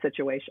leave a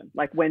situation.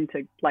 Like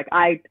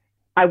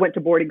I went to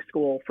boarding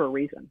school for a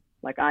reason.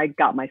 Like I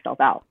got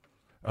myself out.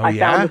 Oh, I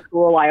found a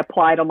school. I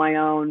applied on my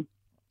own.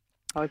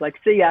 I was like,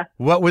 see ya.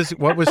 What was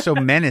so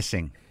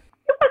menacing?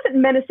 It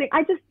wasn't menacing.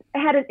 I just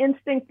had an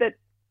instinct that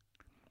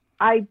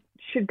I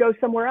should go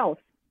somewhere else.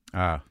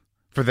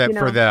 For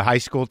the high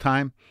school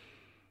time?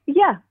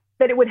 Yeah,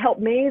 that it would help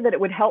me, that it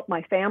would help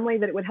my family,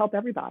 that it would help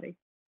everybody.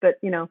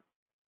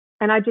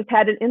 And I just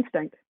had an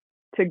instinct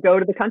to go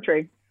to the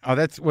country. Oh,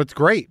 that's what's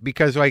great,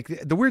 because like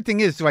the weird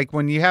thing is like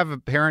when you have a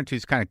parent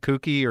who's kind of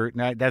kooky, or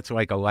that's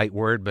like a light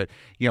word, but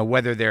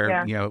whether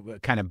they're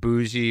kind of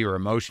boozy or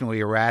emotionally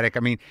erratic. I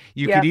mean,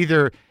 you could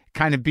either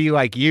kind of be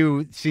like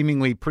you,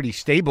 seemingly pretty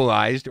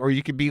stabilized, or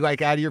you could be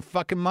like out of your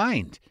fucking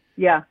mind.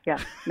 Yeah.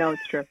 No,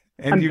 it's true.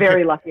 And I'm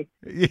very lucky.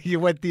 You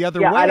went the other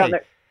Yeah, way. I don't know.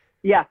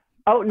 Yeah.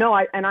 Oh no,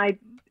 I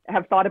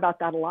have thought about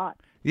that a lot.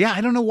 Yeah, I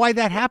don't know why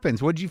that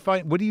happens. What did you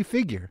find? What do you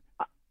figure?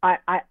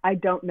 I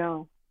don't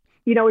know.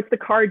 it's the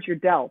cards you're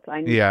dealt. I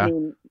Yeah.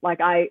 mean, like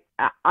I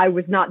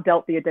was not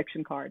dealt the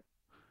addiction card.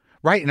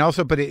 Right. And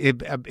also, but it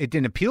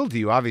didn't appeal to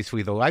you,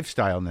 obviously, the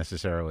lifestyle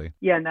necessarily.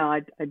 Yeah, no,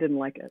 I didn't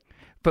like it.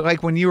 But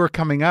like when you were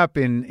coming up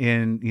in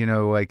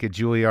like a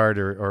Juilliard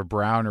or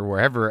Brown or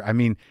wherever, I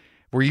mean,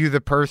 were you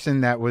the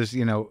person that was,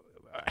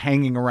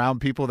 hanging around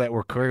people that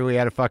were clearly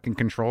out of fucking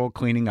control,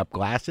 cleaning up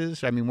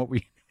glasses? I mean, what were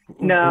you?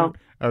 No.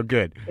 Oh,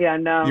 good. Yeah,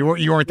 no. You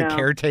weren't the no.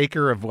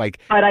 caretaker of like.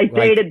 But I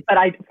dated, but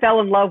I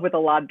fell in love with a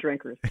lot of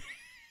drinkers.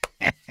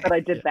 But I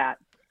did that.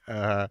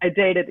 I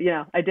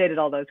dated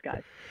all those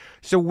guys.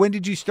 So when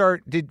did you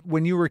start?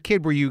 When you were a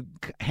kid, were you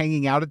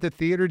hanging out at the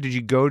theater? Did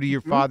you go to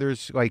your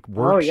father's like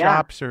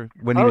workshops or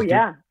when he was?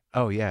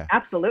 Oh yeah.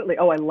 Absolutely.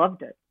 Oh, I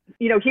loved it.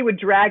 He would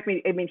drag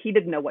me. I mean, he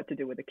didn't know what to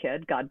do with a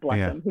kid. God bless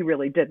him. He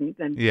really didn't.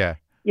 And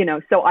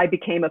so I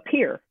became a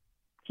peer.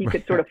 He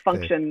could sort of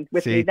function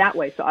with me that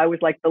way. So I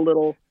was like the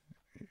little.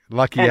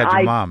 Lucky you had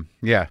your mom.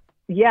 Yeah.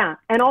 Yeah,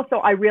 and also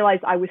I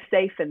realized I was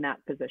safe in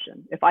that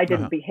position. If I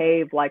didn't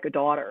behave like a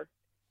daughter,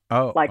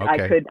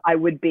 I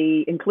would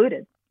be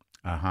included.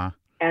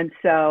 And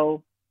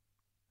so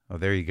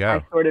there you go.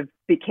 I sort of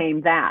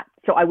became that.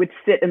 So I would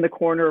sit in the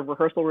corner of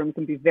rehearsal rooms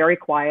and be very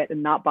quiet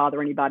and not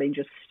bother anybody and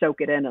just soak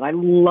it in. And I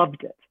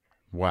loved it.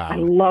 Wow. I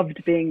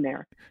loved being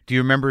there. Do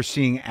you remember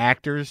seeing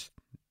actors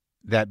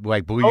that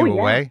like blew you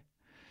away?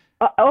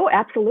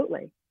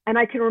 Absolutely. And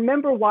I can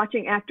remember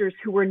watching actors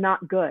who were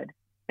not good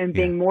and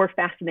being more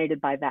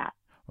fascinated by that.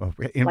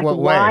 In like, what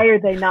way? Why are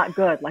they not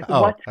good? Like,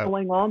 what's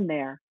going on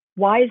there?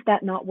 Why is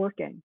that not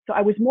working? So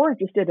I was more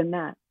interested in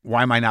that.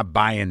 Why am I not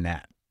buying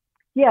that?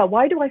 Yeah.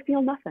 Why do I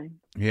feel nothing?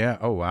 Yeah.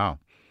 Oh, wow.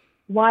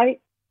 Why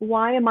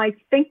am I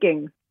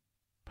thinking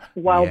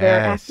while they're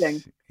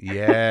acting?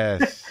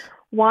 Yes.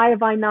 Why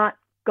have I not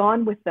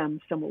gone with them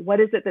somewhere? What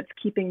is it that's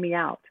keeping me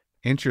out?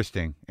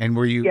 Interesting. And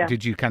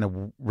did you kind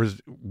of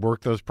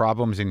work those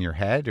problems in your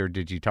head, or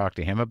did you talk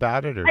to him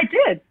about it? Or? I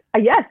did.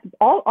 Yes.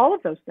 All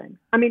of those things.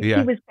 I mean, he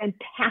was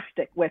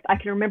fantastic with, I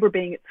can remember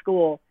being at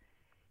school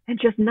and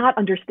just not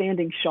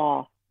understanding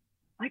Shaw.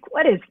 Like,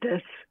 what is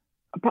this?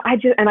 But I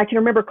can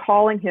remember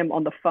calling him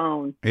on the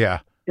phone. Yeah.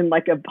 In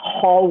like a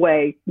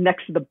hallway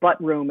next to the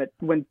butt room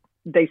when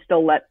they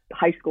still let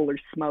high schoolers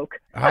smoke.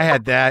 I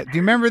had that. Do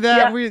you remember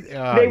that?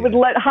 Yeah. They would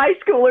let a high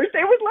schooler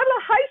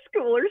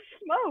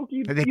smoke.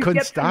 They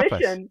couldn't stop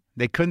us.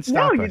 They couldn't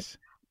stop us.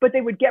 But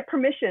they would get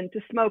permission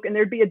to smoke, and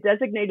there'd be a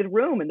designated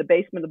room in the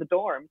basement of the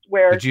dorms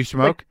where. Did you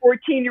smoke? Like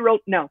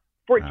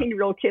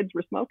 14-year-old kids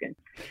were smoking.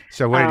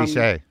 So what did he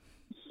say?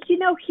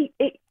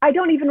 I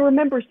don't even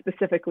remember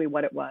specifically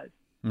what it was,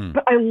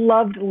 but I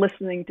loved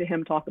listening to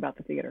him talk about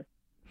the theater.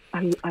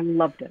 I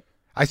loved it.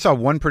 I saw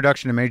one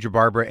production of Major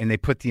Barbara, and they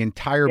put the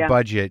entire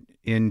budget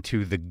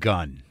into the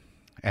gun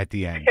at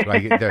the end.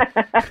 Like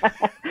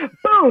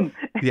boom.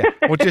 Yeah.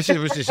 Well, it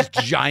was this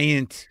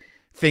giant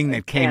thing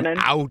that came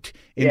out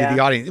into the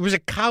audience. It was a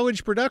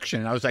college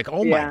production. I was like,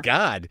 oh my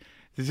God.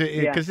 Because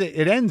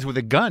it ends with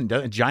a gun,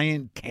 a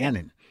giant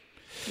cannon.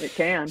 It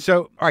can.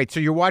 So, all right. So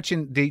you're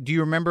watching. Do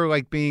you remember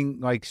like being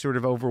like sort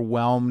of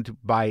overwhelmed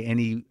by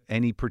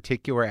any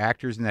particular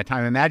actors in that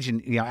time?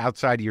 Imagine,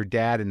 outside of your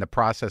dad in the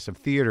process of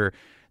theater,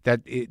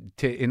 that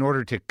in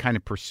order to kind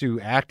of pursue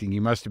acting,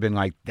 you must have been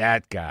like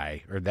that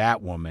guy or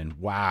that woman.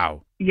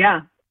 Wow.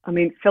 Yeah. I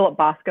mean, Philip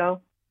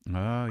Bosco.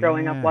 Oh,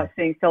 growing up,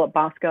 seeing Philip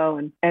Bosco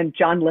and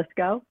John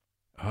Lithgow.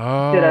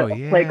 Oh, did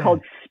a play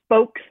called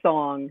Spoke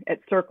Song at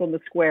Circle in the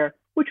Square,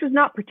 which was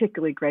not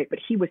particularly great, but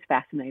he was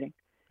fascinating.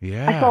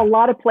 Yeah. I saw a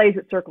lot of plays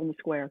at Circle in the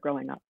Square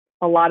growing up,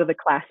 a lot of the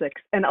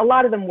classics, and a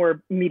lot of them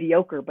were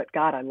mediocre, but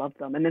God, I loved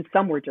them. And then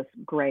some were just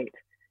great.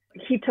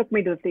 He took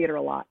me to the theater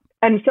a lot.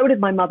 And so did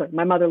my mother.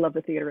 My mother loved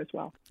the theater as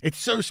well. It's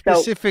so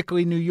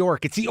specifically New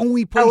York. It's the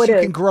only place you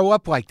can grow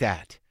up like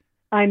that.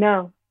 I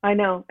know.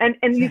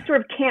 And you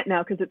sort of can't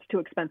now because it's too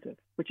expensive,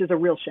 which is a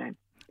real shame.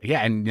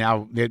 Yeah, and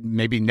now it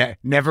maybe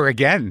never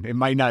again. It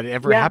might not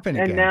ever happen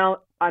again. And now,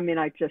 I mean,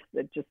 I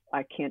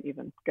can't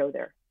even go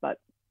there. But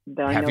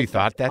have you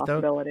thought that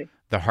though?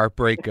 The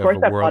heartbreak of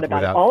a world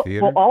without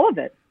theater. Well,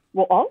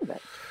 all of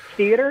it.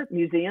 Theater,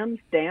 museums,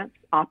 dance,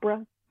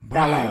 opera,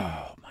 ballet.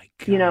 Oh my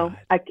God!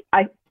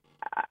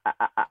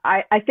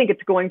 I think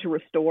it's going to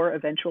restore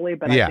eventually,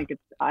 but I think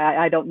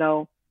I don't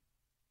know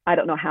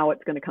how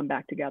it's going to come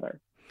back together.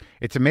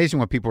 It's amazing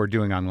what people are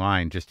doing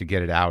online just to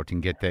get it out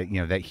and get that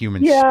that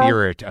human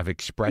spirit of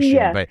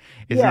expression, but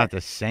it's not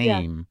the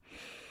same.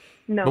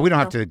 Yeah. No, but we don't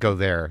have to go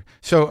there.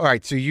 So, all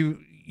right. So you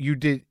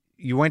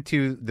went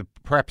to the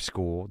prep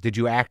school. Did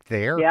you act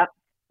there? Yeah,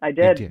 I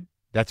did. You did.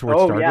 That's where it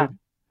started? Yeah,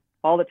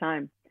 all the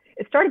time.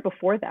 It started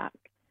before that.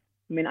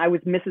 I mean, I was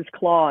Mrs.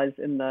 Claus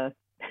in the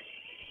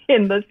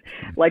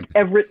like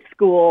Everett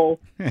School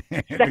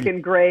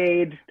second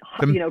grade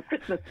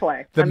Christmas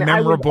play. The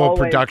memorable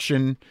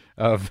production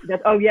of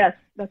yes,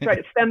 that's right.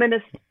 A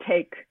feminist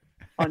take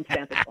on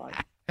Santa Claus.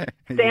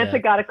 Santa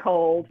got a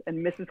cold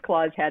and Mrs.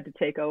 Claus had to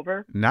take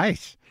over.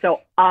 Nice. So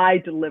I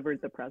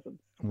delivered the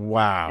presents.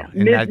 Wow.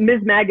 Yeah.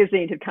 Ms.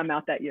 Magazine had come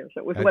out that year, so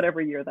it was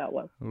whatever year that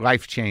was.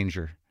 Life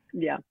changer.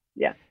 Yeah.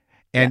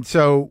 And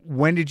so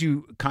when did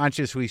you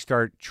consciously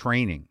start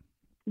training?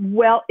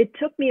 Well, it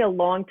took me a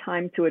long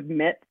time to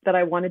admit that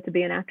I wanted to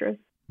be an actress.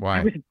 Why?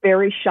 I was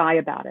very shy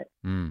about it.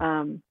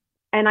 Mm.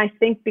 And I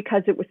think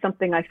because it was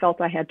something I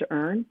felt I had to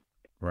earn.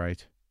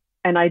 Right.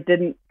 And I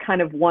didn't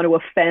kind of want to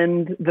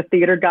offend the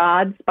theater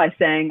gods by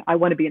saying I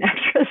want to be an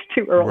actress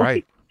too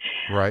early.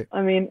 Right.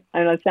 I mean,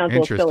 I know it sounds a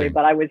little silly,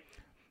 but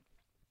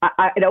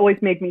it always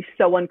made me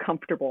so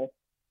uncomfortable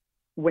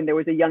when there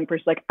was a young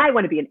person like, I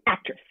want to be an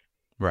actress.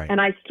 Right. And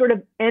I sort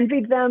of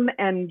envied them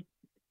and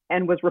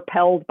was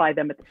repelled by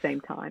them at the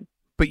same time.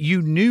 But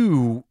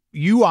you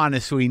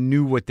honestly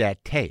knew what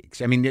that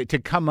takes. I mean, to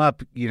come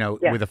up,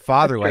 with a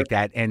father like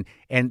that and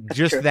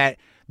just that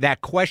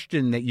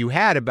question that you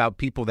had about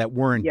people that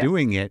weren't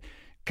doing it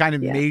kind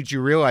of made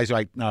you realize,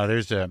 like, no,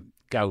 there's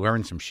got to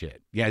learn some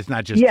shit. Yeah, it's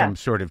not just some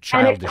sort of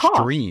childish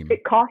dream.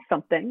 It costs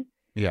something.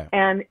 Yeah.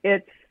 And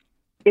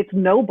it's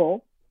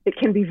noble. It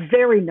can be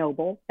very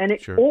noble, and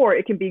or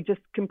it can be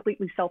just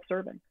completely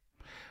self-serving.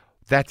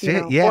 That's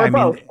it. Yeah. Or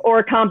both, or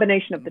a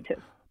combination of the two.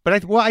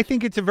 But I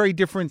think it's a very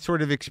different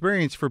sort of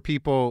experience for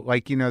people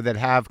like, that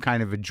have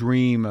kind of a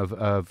dream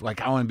of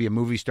like, I want to be a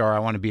movie star, I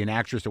want to be an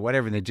actress or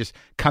whatever. And they just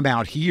come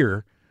out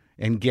here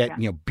and get,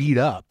 beat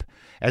up,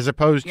 as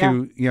opposed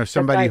to,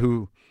 somebody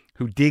who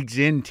digs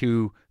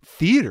into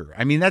theater.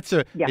 I mean,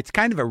 it's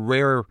kind of a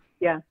rare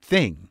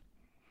thing.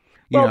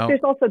 Well,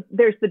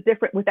 there's the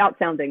difference, without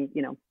sounding,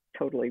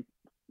 totally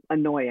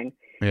annoying.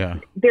 Yeah.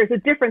 There's a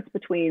difference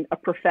between a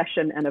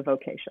profession and a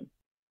vocation.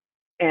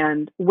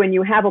 And when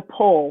you have a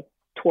pull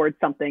towards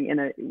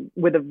something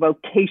with a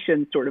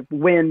vocation sort of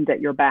wind at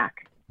your back,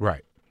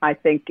 right, I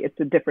think it's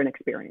a different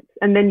experience.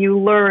 And then you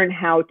learn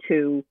how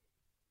to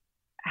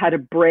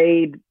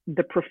braid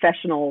the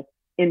professional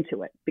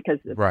into it, because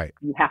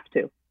you have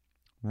to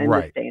in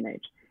this day and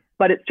age.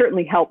 But it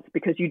certainly helps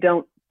because you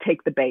don't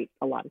take the bait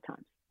a lot of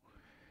times.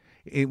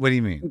 What do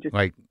you mean?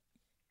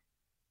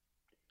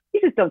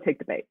 You just don't take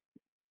the bait.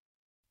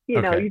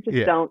 You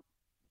just don't.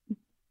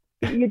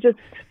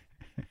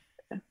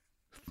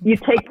 You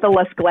take the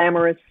less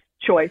glamorous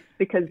choice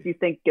because you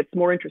think it's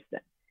more interesting.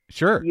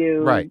 Sure.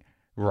 Right.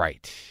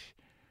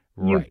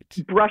 You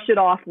brush it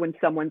off when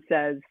someone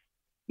says,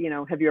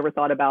 have you ever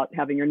thought about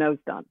having your nose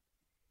done?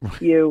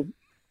 You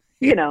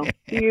just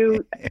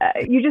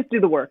do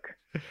the work.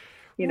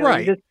 You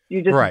just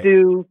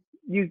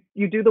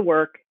do the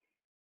work,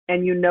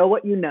 and you know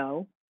what you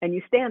know, and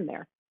you stand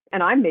there.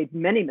 And I made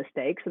many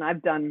mistakes, and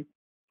I've done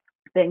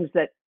things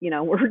that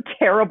were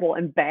terrible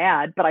and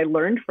bad, but I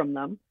learned from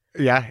them.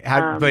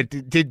 Yeah,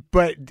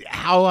 but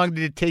how long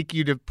did it take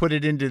you to put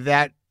it into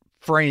that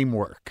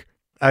framework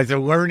as a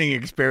learning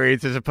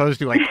experience, as opposed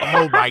to like,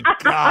 oh my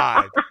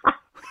God,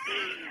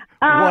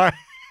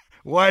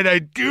 why'd I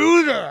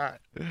do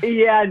that?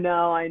 Yeah,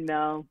 no, I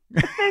know.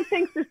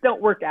 Things just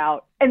don't work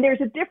out, and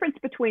there's a difference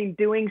between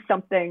doing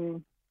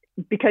something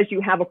because you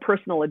have a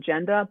personal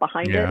agenda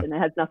behind it and it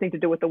has nothing to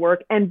do with the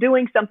work, and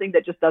doing something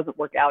that just doesn't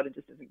work out and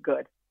just isn't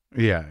good.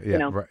 Yeah.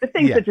 The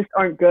things that just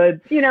aren't good,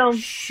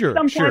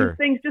 sometimes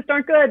things just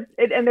aren't good,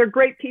 and they're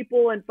great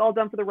people, and it's all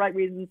done for the right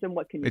reasons, and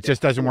what can you do? It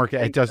just doesn't work.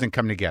 It doesn't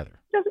come together.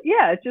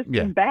 It's just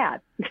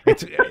bad.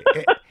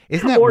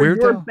 Isn't that or weird,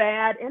 you're though?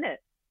 bad in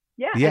it.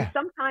 Yeah. And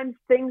sometimes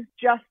things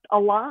just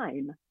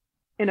align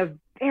in a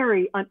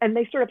very, and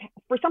they sort of,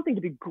 for something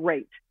to be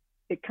great,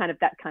 that kind of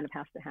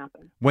has to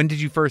happen. When did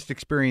you first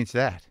experience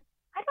that?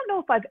 I don't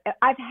know if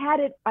I've had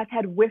it. I've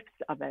had whiffs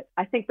of it.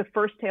 I think the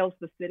first Tales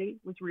of the City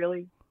was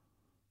really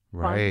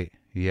right. fun.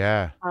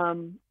 Yeah.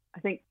 I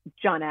think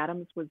John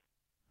Adams was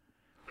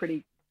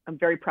pretty. I'm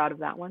very proud of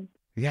that one.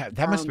 Yeah,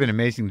 that must have been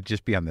amazing to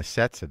just be on the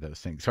sets of those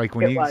things. Like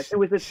when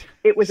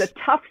it was a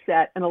tough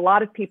set, and a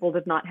lot of people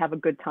did not have a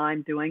good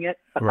time doing it,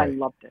 but I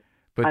loved it.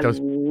 But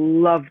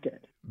loved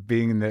it.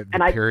 Being in the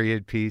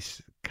period piece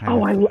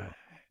and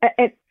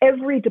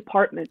every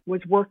department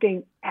was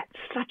working at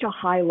such a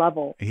high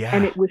level. Yeah.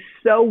 And it was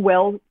so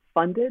well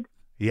funded.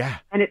 Yeah.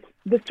 And it's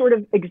the sort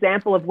of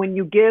example of when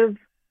you give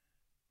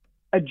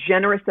a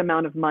generous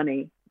amount of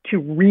money to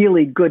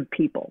really good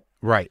people.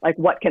 Right. Like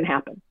what can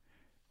happen?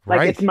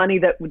 Like it's money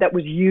that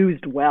was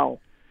used well.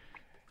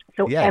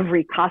 So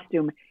every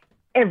costume,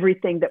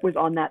 everything that was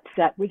on that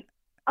set was,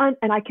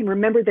 and I can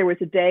remember there was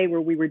a day where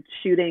we were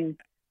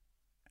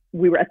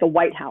at the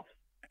White House.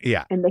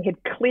 Yeah. And they had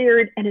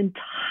cleared an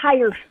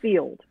entire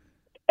field.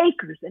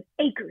 Acres and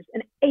acres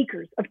and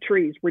acres of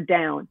trees were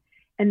down.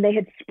 And they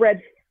had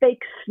spread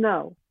fake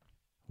snow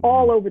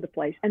all over the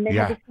place. And they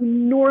had this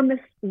enormous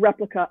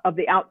replica of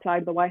the outside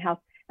of the White House.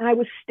 And I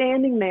was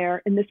standing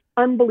there in this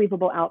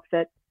unbelievable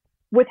outfit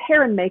with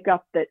hair and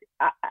makeup that,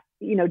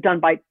 done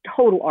by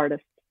total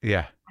artists.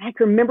 Yeah. I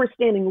can remember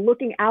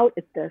looking out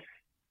at this,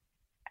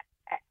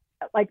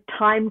 like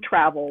time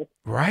travel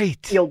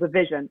field of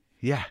vision.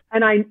 Yeah.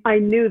 And I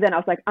knew then, I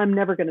was like, I'm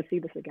never going to see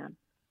this again.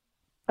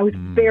 I was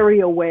very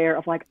aware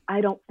of like,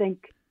 I don't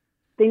think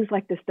things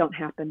like this don't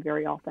happen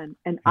very often.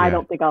 And I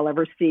don't think I'll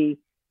ever see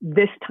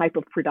this type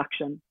of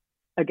production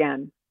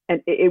again.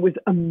 And it was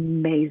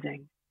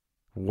amazing.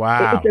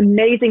 Wow. It's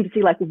amazing to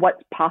see like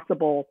what's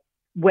possible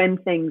when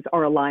things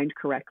are aligned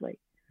correctly.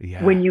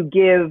 Yeah. When you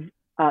give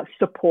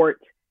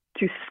support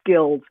to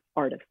skilled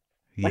artists,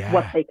 like Yeah.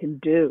 what they can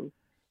do.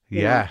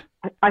 You Yeah.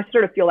 know, I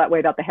sort of feel that way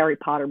about the Harry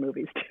Potter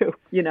movies too.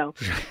 You know,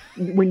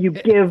 when you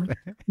give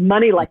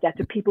money like that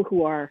to people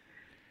who are,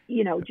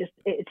 you know,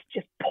 it's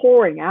just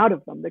pouring out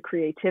of them, the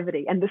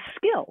creativity and the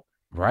skill,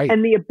 Right.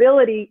 and the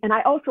ability. And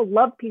I also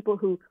love people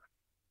who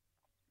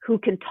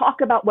can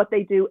talk about what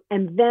they do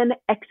and then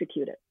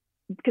execute it,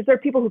 because there are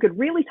people who could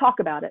really talk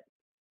about it,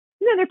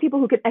 and then there are people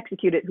who can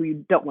execute it who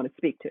you don't want to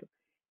speak to.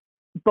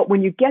 But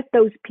when you get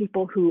those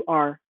people who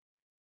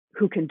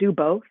can do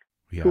both,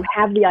 Yeah. who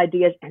have the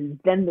ideas and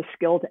then the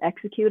skill to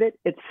execute it,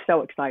 it's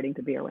so exciting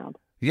to be around.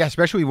 Yeah,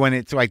 especially when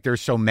it's like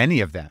there's so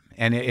many of them,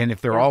 and if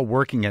they're Yeah. all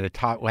working at a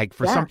top, like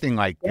for Yeah. something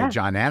like the Yeah.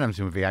 John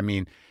Adams movie. I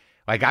mean,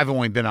 like I've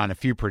only been on a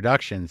few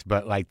productions,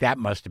 but like that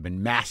must have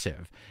been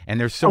massive. And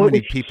there's so it many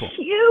was people,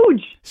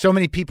 huge. so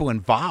many people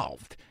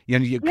involved. You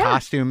know, your Yeah.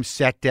 costumes,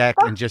 set deck,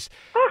 and just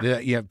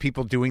the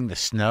people doing the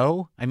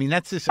snow. I mean,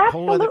 that's this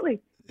whole other.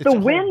 Absolutely. it's The a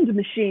whole- wind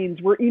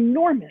machines were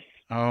enormous.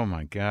 Oh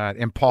my God!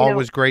 And Paul You know,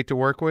 was great to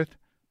work with.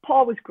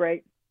 Paul was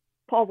great.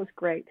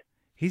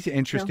 He's an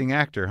interesting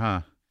actor,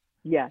 huh?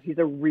 Yeah, he's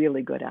a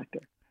really good actor.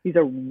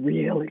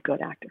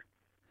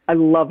 I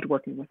loved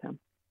working with him.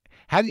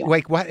 How do you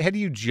How do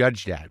you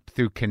judge that?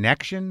 Through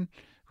connection,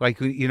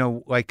 like you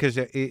know, like because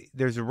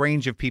there's a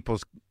range of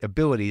people's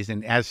abilities,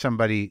 and as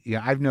somebody, you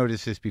know, I've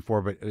noticed this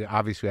before, but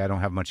obviously I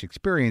don't have much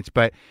experience.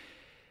 But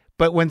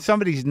when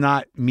somebody's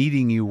not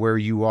meeting you where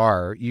you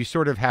are, you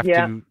sort of have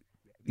Yeah. to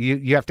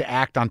you have to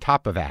act on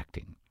top of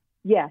acting.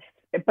 Yes,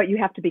 but you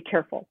have to be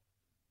careful,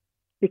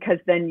 because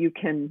then you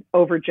can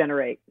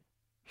overgenerate.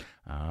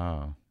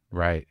 Oh,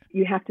 right.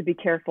 You have to be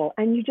careful,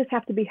 and you just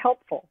have to be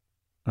helpful.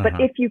 But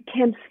Uh-huh. if you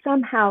can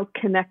somehow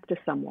connect to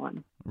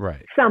someone,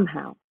 Right.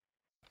 somehow,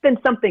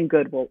 then something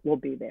good will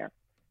be there.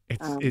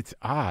 It's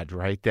odd,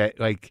 right? That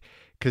like,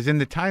 because in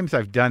the times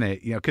I've done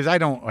it, you know, because I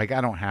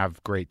don't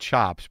have great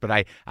chops, but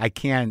I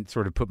can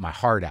sort of put my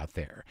heart out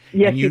there.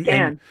 Yes, And you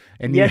can.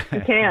 And Yes,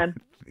 you can.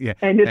 Yeah,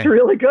 And it's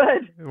really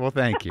good. well,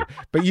 thank you.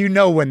 But you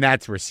know when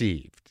that's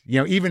received, you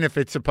know, even if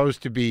it's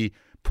supposed to be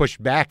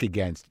pushed back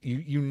against,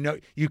 you know,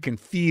 you can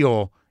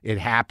feel it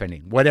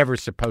happening,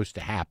 whatever's supposed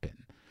to happen.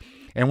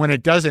 And when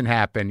it doesn't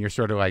happen, you're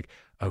sort of like,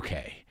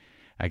 okay,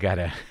 I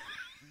gotta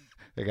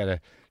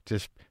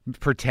just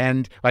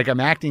pretend like I'm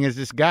acting as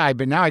this guy,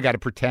 but now I got to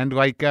pretend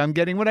like I'm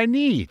getting what I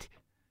need.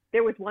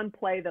 There was one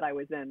play that I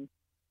was in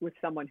with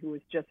someone who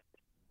was just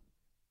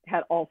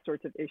had all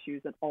sorts of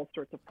issues and all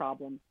sorts of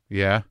problems.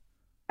 Yeah.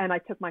 And I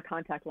took my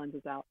contact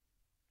lenses out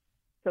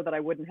so that I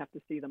wouldn't have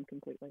to see them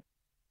completely.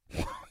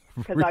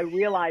 Because I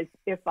realized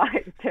it's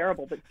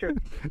terrible, but it's true.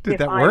 Did if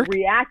that I work?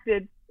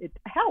 reacted, it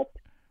helped.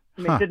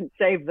 I mean, Huh. It didn't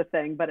save the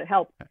thing, but it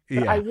helped. But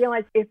Yeah. I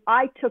realized if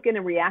I took in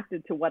and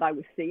reacted to what I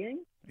was seeing,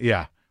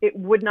 Yeah. it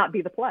would not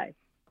be the play.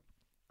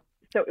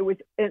 So it was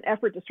an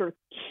effort to sort of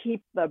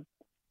keep the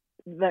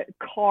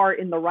car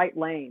in the right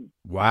lane.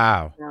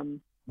 Wow.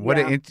 What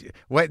yeah.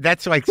 what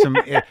that's like some.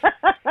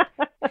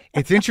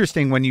 It's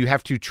interesting when you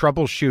have to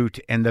troubleshoot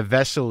and the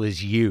vessel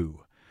is you.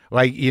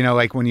 Like, you know,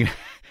 like when you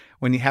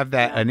have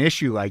that an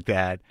issue like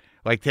that,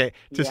 like to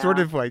sort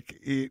of like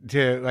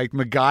to like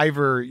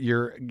MacGyver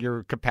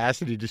your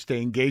capacity to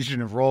stay engaged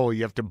in a role,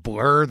 you have to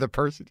blur the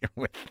person you're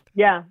with.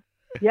 Yeah.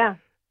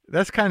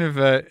 That's kind of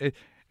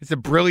it's a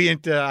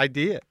brilliant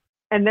idea.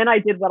 And then I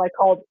did what I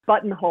called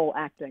buttonhole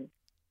acting,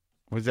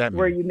 What does that mean?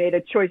 where you made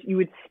a choice. You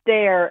would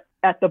stare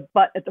at the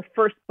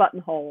first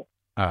buttonhole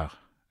Oh.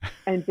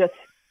 and just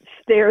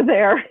stare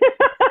there.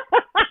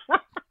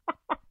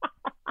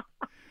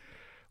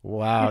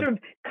 Wow. You sort of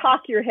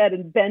cock your head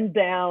and bend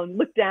down,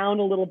 look down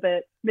a little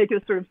bit, make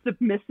it a sort of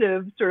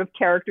submissive sort of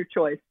character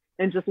choice,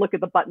 and just look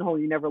at the buttonhole.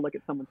 You never look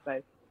at someone's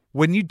face.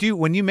 When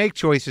you make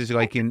choices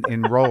like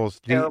in roles,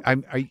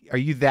 are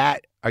you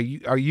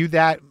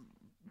that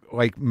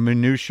like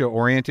minutia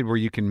oriented where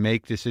you can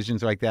make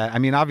decisions like that? I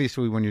mean,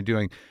 obviously when you're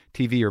doing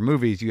TV or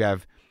movies, you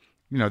have,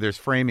 you know, there's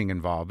framing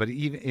involved, but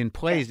even in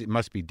plays, it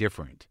must be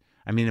different.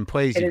 I mean, in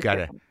plays, you've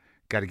got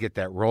to get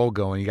that role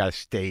going. You got to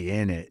stay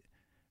in it.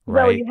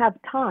 Right. Well, you have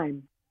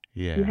time.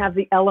 Yeah. You have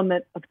the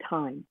element of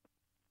time.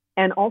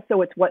 And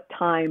also it's what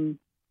time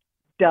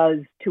does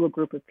to a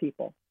group of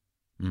people.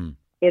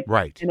 It's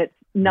right. And it's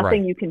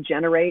nothing Right. you can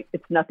generate.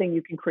 It's nothing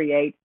you can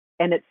create.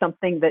 And it's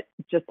something that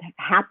just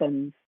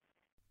happens,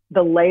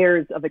 the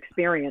layers of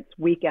experience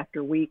week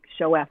after week,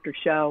 show after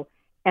show.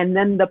 And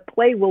then the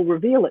play will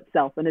reveal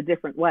itself in a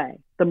different way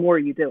the more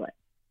you do it.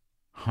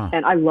 Huh.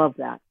 And I love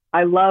that.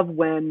 I love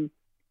when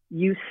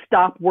you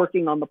stop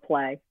working on the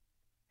play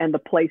and the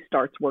play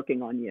starts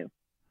working on you.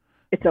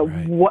 It's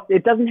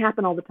it doesn't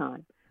happen all the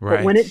time. Right.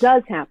 But when it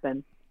does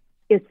happen,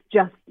 it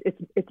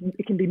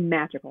can be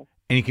magical.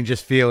 And you can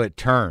just feel it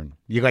turn.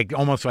 You like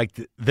almost like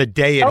the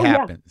day it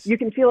happens. Yeah. You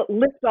can feel it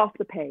lift off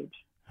the page.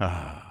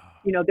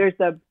 You know, there's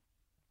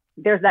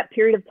that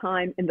period of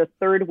time in the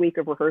third week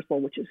of rehearsal,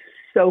 which is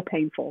so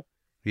painful.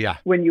 Yeah.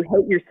 When you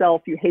hate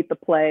yourself, you hate the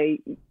play,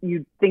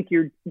 you think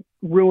you're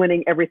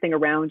ruining everything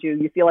around you.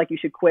 You feel like you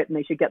should quit and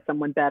they should get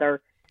someone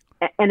better.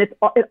 And it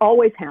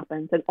always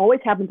happens. It always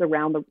happens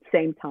around the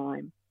same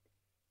time.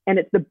 And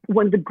it's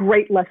one of the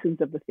great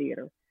lessons of the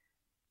theater.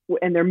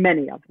 And there are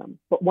many of them,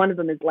 but one of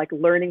them is like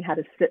learning how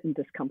to sit in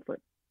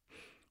discomfort.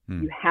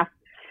 You have to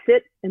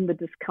sit in the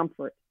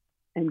discomfort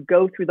and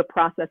go through the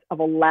process of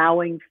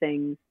allowing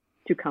things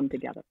to come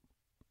together.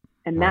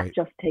 And that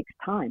just takes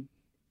time.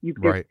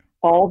 The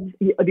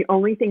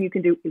only thing you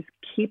can do is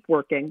keep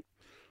working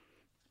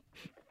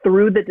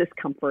through the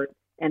discomfort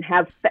and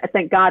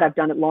thank God I've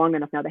done it long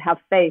enough now to have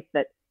faith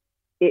that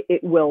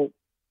it will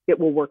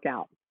work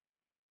out.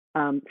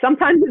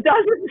 Sometimes it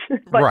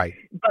doesn't, but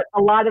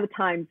a lot of the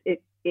times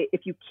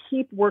if you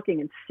keep working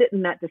and sit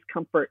in that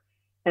discomfort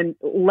and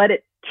let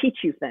it teach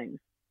you things,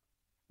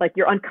 like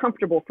you're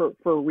uncomfortable for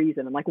a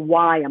reason. And like,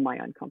 why am I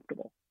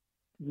uncomfortable?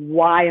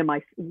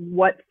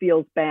 What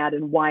feels bad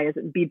and why is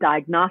it? Be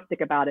diagnostic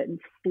about it and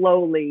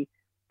slowly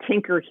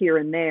tinker here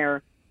and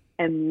there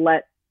and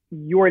let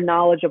your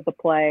knowledge of the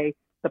play,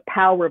 the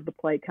power of the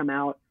play come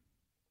out,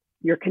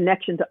 your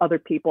connection to other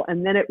people,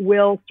 and then it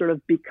will sort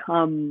of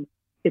become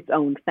its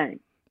own thing.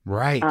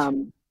 Right.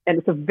 And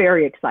it's a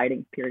very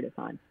exciting period of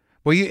time.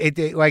 Well,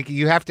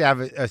 you have to have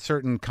a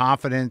certain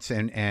confidence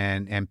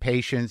and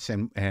patience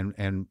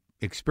and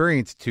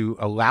experience to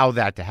allow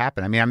that to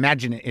happen. I mean, I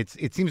imagine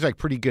it seems like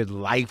pretty good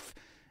life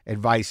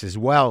advice as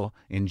well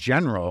in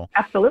general.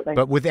 Absolutely.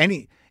 But with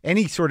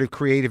any sort of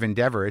creative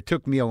endeavor, it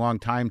took me a long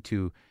time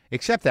to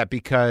accept that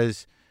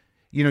because,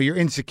 your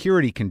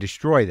insecurity can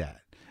destroy that.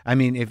 I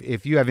mean,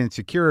 if you have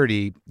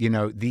insecurity,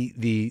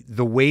 the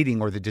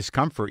waiting or the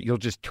discomfort, you'll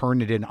just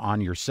turn it in on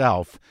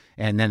yourself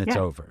and then it's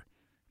over,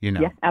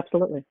 Yeah,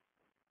 absolutely.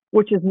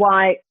 Which is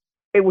why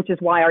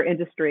our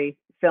industry,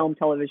 film,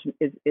 television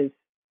is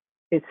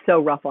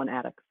so rough on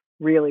addicts.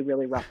 Really,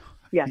 really rough.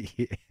 Yeah.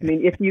 I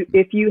mean,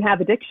 if you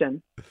have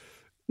addiction,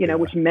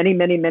 which many,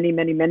 many, many,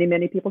 many, many,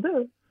 many people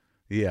do.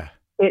 Yeah.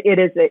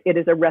 It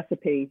is a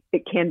recipe.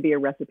 It can be a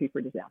recipe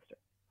for disaster.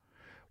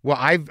 Well,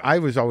 I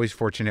was always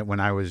fortunate when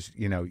I was,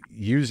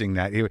 using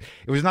that. It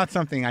was not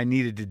something I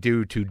needed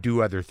to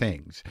do other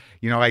things.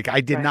 Like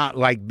I did not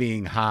like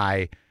being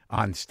high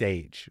on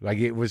stage. Like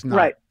it was not.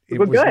 Right.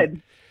 Well,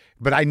 good.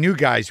 But I knew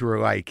guys who were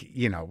like,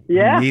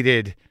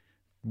 needed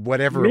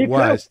whatever it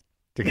was.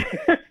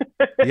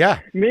 Yeah.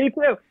 Me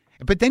too.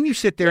 But then you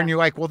sit there and you're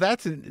like, well,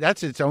 that's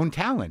its own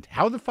talent.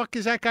 How the fuck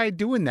is that guy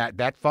doing that?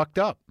 That fucked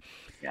up.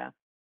 Yeah.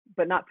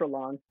 But not for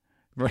long.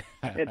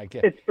 I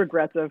guess. It's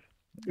progressive.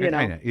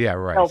 Yeah,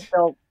 right.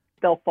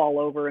 They'll fall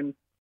over and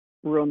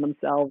ruin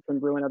themselves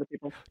and ruin other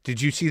people.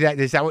 Did you see that?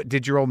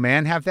 Did your old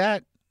man have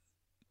that?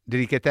 Did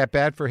he get that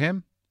bad for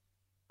him?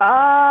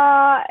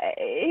 Yeah.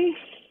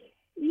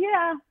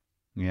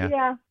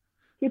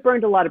 He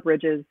burned a lot of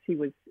bridges. He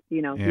was,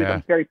 he was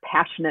a very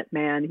passionate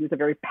man. He was a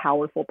very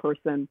powerful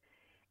person,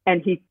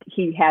 and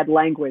he had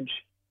language.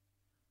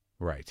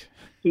 Right.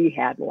 He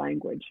had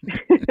language.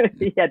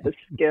 He had the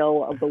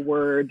skill of the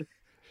word.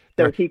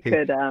 So he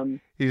could.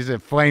 He's a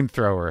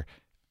flamethrower.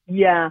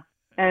 Yeah,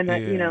 and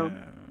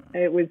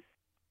it was.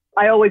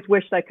 I always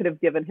wished I could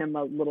have given him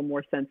a little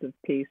more sense of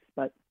peace,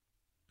 but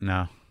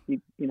no. You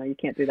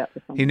can't do that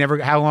for someone. He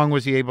never. How long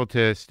was he able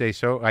to stay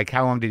sober? Like,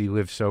 how long did he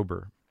live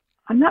sober?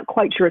 I'm not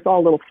quite sure. It's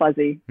all a little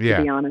fuzzy,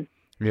 to be honest.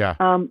 Yeah.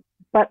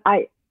 But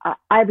I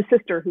have a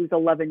sister who's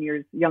 11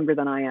 years younger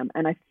than I am,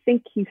 and I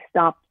think he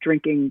stopped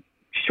drinking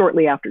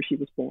shortly after she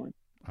was born.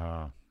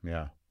 Oh,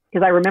 yeah.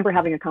 Because I remember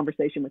having a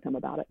conversation with him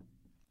about it.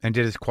 And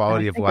did his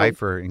quality of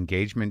life or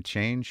engagement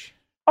change?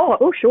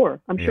 Oh, sure.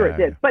 I'm sure it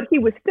did. But he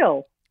was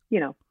still,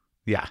 yeah,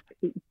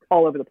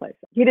 all over the place.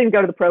 He didn't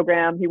go to the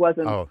program. He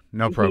wasn't. Oh,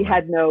 no program. He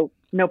had no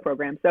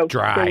program. So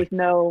dry. There was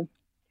no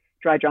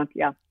dry drunk.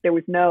 Yeah, there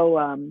was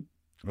no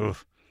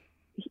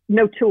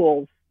no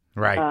tools.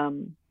 Right.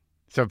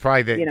 So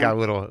probably got a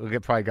little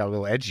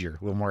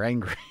edgier, a little more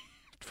angry.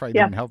 Probably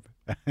didn't help.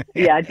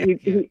 Yeah.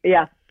 It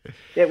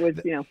was,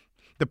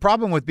 The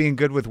problem with being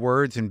good with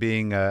words and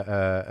being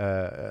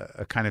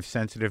a kind of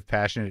sensitive,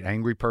 passionate,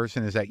 angry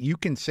person is that you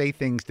can say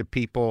things to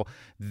people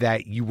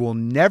that you will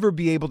never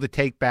be able to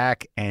take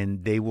back,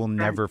 and they will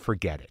never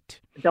forget it.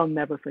 They'll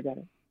never forget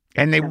it.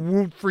 And they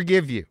won't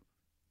forgive you.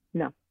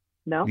 No.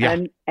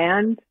 Yeah.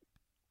 And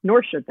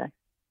nor should they.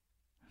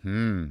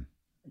 In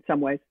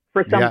some ways.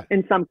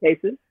 In some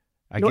cases.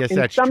 I guess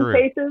that's true. In some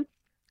cases,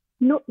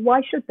 no,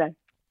 why should they?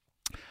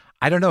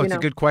 I don't know. It's a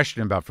good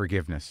question about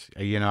forgiveness.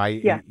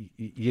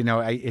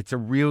 It's to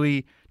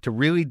really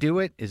do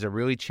it is a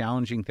really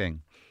challenging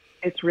thing.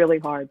 It's really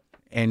hard.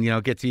 And,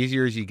 it gets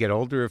easier as you get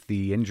older if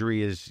the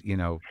injury is,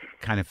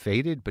 kind of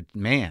faded. But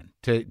man,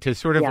 to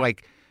sort of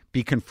like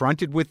be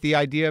confronted with the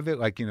idea of it,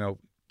 like, you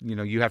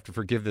have to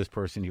forgive this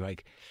person. You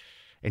like,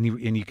 and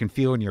you can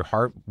feel in your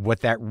heart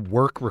what that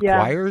work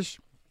requires.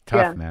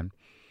 Tough, man.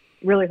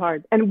 Really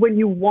hard. And when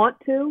you want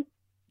to,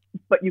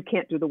 but you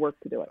can't do the work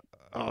to do it.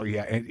 Oh,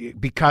 yeah. And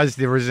because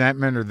the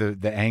resentment or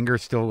the anger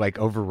still like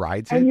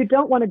overrides it. And you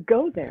don't want to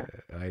go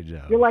there. I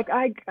know. You're like,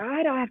 I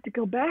don't have to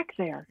go back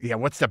there. Yeah.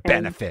 What's the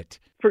benefit?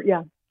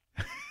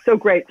 So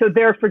great. So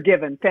they're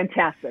forgiven.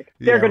 Fantastic.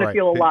 They're going to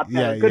feel a lot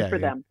better. Good for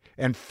them.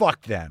 And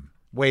fuck them.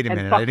 Wait a And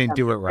minute, fuck I didn't them.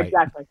 do it right.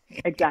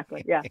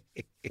 Exactly. Yeah.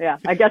 Yeah.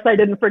 I guess I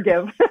didn't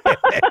forgive.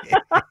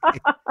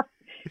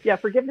 Yeah.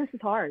 Forgiveness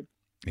is hard.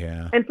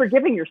 Yeah. And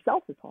forgiving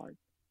yourself is hard.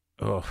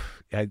 Oh,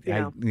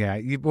 Yeah.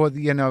 Well,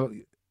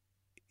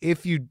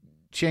 if you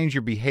change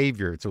your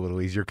behavior, it's a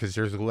little easier because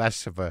there's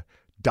less of a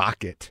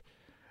docket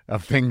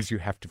of things you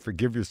have to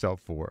forgive yourself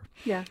for.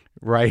 Yeah.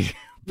 Right.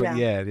 But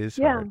Yeah. it is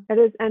Yeah, hard. it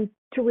is. And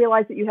to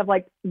realize that you have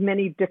like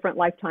many different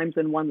lifetimes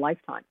in one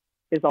lifetime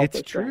is also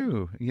It's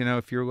true.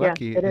 If you're Yeah,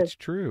 lucky, it it's is.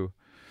 true.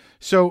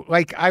 So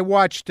like I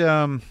watched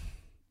Uh-oh.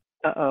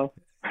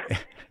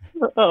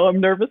 Uh-oh, I'm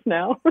nervous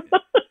now. no,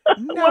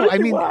 What did I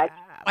you mean watch?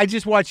 I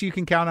just watched You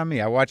Can Count on Me.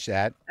 I watched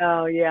that.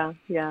 Oh, yeah.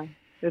 Yeah.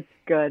 It's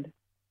good.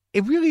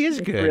 It really is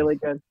It's good. really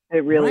good.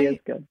 It really Right? is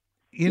good.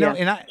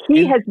 And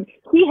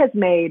He has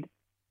made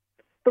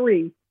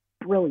 3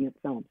 brilliant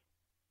films.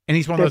 and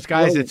he's one of They're those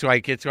guys brilliant.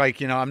 it's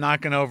like, I'm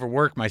not going to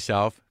overwork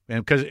myself.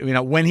 And because,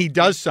 when he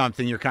does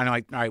something, you're kind of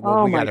like, all right, well,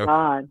 Oh we my got to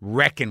God.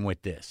 reckon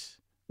with this.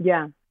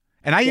 Yeah.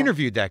 And I Yeah.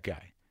 interviewed that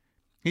guy.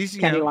 He's,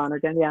 Kenny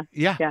Lonergan. Yeah.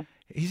 yeah, Yeah.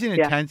 he's an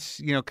Yeah.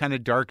 intense, kind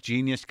of dark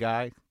genius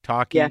guy,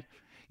 talky. Yes.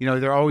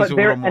 They're always But a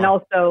little more. and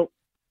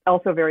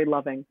also very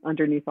loving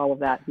underneath all of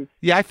that. He's,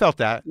 Yeah, I felt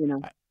that.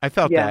 I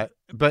felt Yeah. that.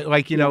 But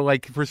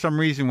like for some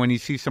reason, when you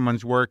see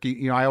someone's work,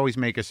 I always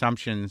make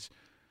assumptions.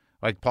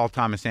 Like Paul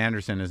Thomas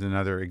Anderson is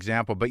another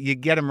example. But you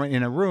get them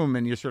in a room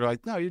and you're sort of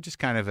like, no, you're just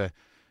kind of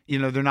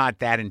they're not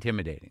that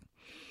intimidating.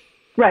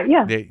 right.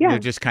 Yeah. They're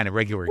just kind of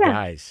regular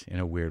guys in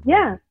a weird way.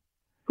 Yeah.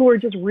 Who are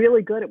just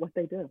really good at what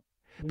they do.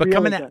 But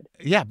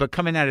really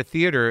coming out of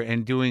theater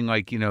and doing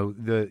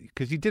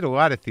because he did a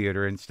lot of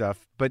theater and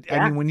stuff. But I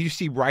Yeah. mean, when you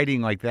see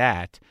writing like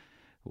that,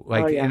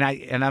 Oh, yeah. and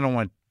I don't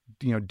want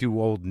do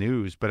old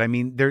news, but I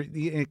mean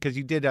because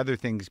you did other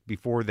things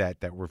before that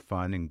were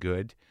fun and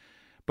good.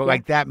 But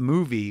like that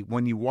movie,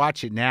 when you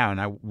watch it now and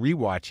I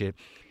rewatch it,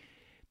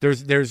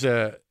 there's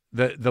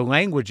the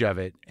language of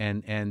it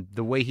and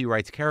the way he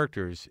writes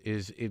characters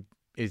is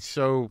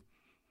so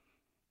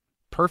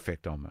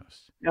perfect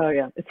almost. Oh,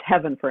 yeah. It's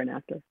heaven for an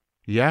actor.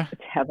 Yeah.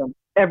 It's heaven.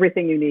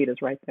 Everything you need is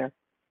right there.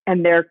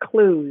 And there are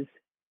clues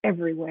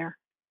everywhere.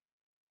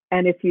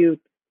 And if you're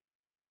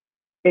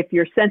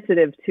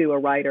sensitive to a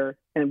writer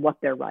and what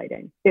they're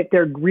writing, if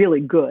they're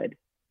really good,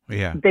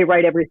 Yeah. they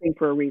write everything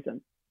for a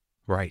reason.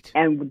 Right.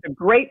 And the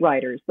great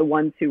writers, the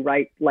ones who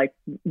write like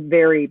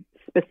very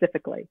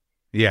specifically,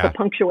 Yeah. the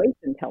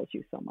punctuation tells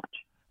you so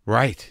much.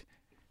 Right.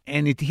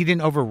 And he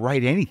didn't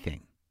overwrite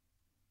anything.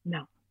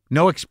 No.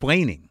 No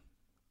explaining.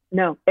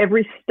 No.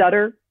 Every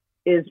stutter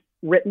is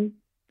written.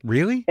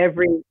 Really?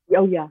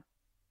 Oh yeah.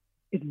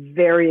 It's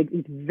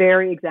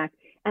very exact.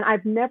 And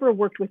I've never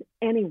worked with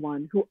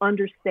anyone who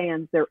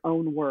understands their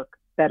own work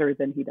better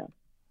than he does.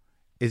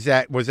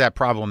 Was that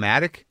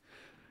problematic?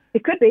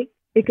 It could be.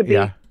 It could be.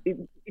 Yeah. It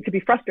could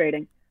be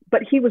frustrating.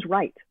 But he was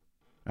right.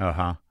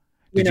 Uh-huh.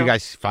 Did you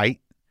guys fight?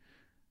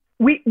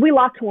 We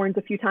locked horns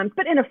a few times,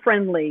 but in a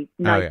friendly,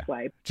 nice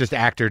way. Just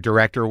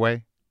actor-director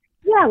way?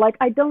 Yeah, like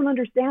I don't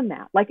understand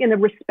that. Like in a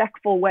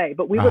respectful way.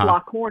 But we would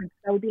lock horns.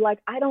 I would be like,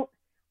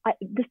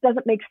 this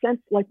doesn't make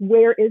sense. Like,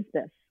 where is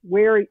this?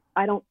 This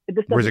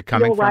doesn't Where's it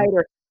coming feel right.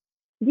 from?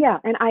 Yeah,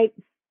 and I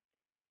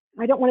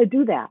don't want to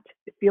do that.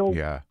 It feels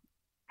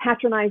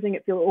patronizing.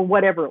 It feels, or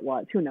whatever it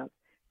was. Who knows?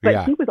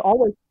 But he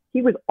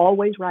was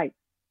always right,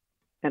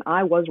 and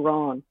I was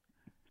wrong.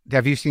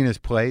 Have you seen his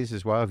plays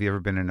as well? Have you ever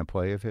been in a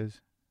play of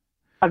his?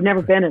 I've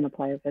never been in a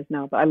play of his,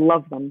 no, but I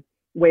love them.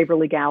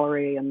 Waverly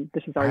Gallery and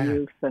This Is Our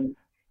Youth, and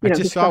I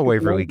just saw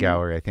Waverly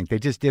Gallery. I think they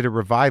just did a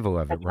revival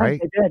of it,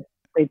 right? They did.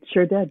 They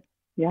sure did.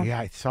 Yeah. Yeah,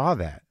 I saw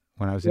that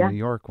when I was in New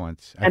York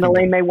once. And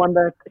Elaine May won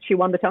the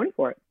Tony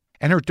for it.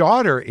 And her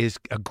daughter is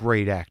a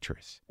great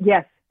actress.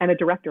 Yes, and a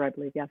director, I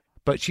believe. Yes.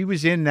 But she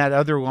was in that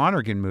other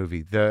Lonergan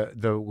movie, the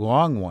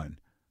long one.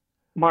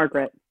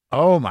 Margaret.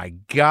 Oh my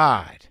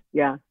God.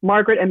 Yeah,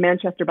 Margaret and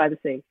Manchester by the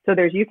Sea. So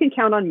there's You Can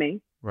Count on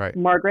Me. Right.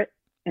 Margaret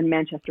and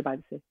Manchester by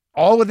the Sea.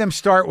 All of them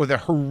start with a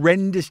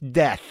horrendous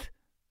death.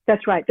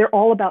 That's right. They're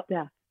all about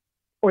death,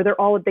 or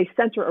they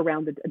center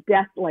around a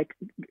death.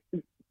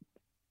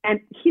 And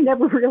he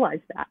never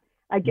realized that.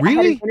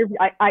 Really?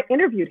 I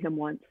interviewed him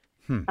once.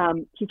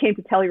 He came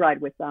to Telluride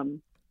with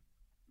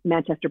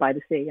Manchester by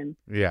the Sea, and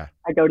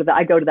I go to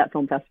that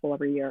film festival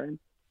every year,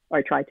 or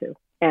I try to.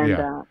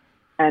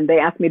 And they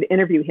asked me to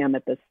interview him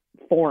at this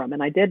forum,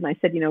 and I did. And I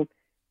said,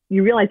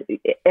 you realize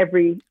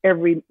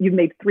you've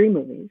made 3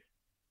 movies.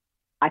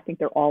 I think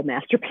they're all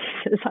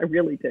masterpieces. I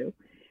really do,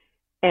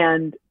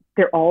 and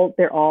they're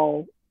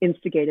all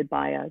instigated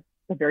by a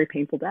very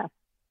painful death.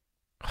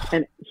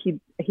 And he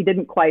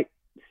didn't quite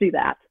see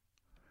that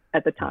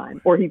at the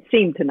time, or he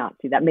seemed to not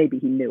see that. Maybe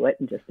he knew it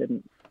and just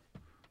didn't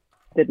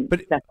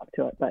step up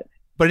to it.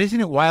 But isn't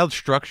it wild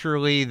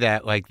structurally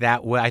that like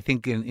that? I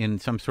think in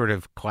some sort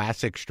of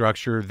classic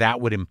structure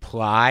that would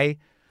imply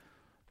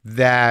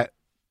that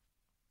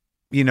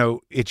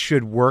it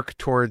should work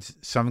towards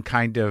some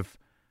kind of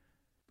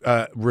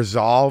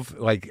resolve,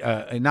 like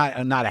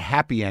not a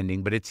happy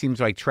ending, but it seems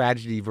like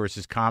tragedy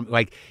versus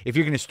like if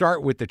you're going to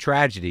start with the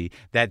tragedy,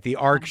 that the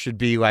arc should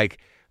be like,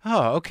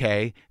 oh,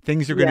 okay,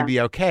 things are going to Yeah.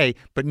 be okay,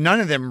 but none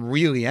of them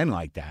really end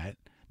like that.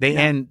 They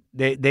No. end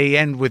they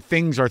end with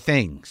things are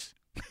things.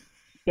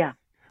 Yeah.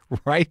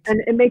 Right?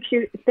 And it makes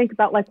you think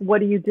about, like, what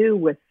do you do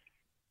with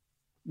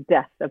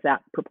death of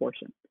that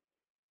proportion?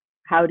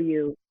 How do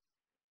you?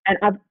 And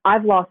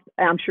I've lost.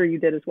 I'm sure you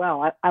did as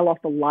well. I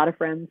lost a lot of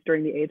friends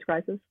during the AIDS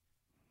crisis,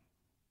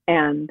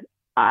 and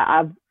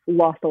I've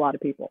lost a lot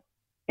of people,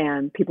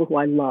 and people who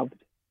I loved,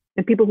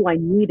 and people who I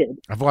needed.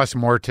 I've lost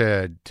more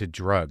to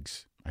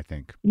drugs, I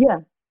think.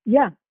 Yeah,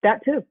 yeah,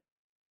 that too,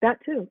 that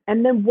too.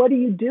 And then what do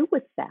you do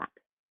with that?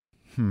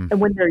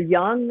 And when they're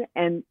young,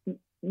 and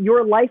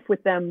your life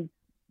with them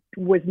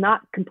was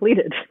not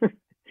completed,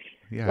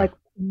 Yeah. like,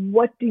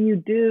 what do you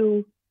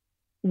do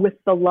with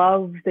the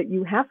love that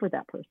you have for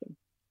that person?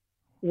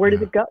 Where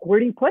does it go? Where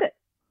do you put it?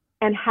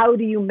 And how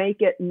do you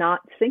make it not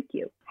sink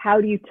you?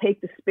 How do you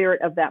take the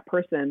spirit of that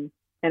person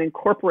and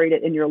incorporate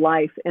it in your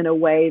life in a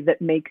way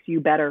that makes you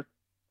better?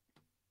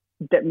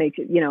 That makes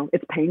it,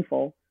 it's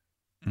painful,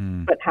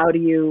 but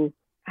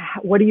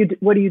what do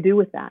you do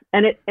with that?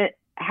 And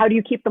how do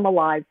you keep them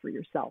alive for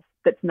yourself?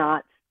 That's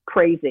not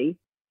crazy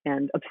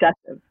and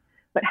obsessive,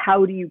 but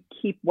how do you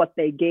keep what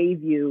they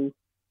gave you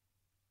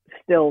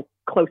still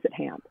close at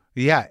hand?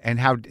 Yeah, and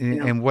how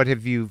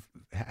have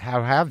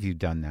you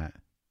done that?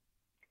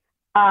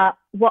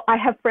 Well, I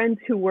have friends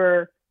who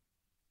were,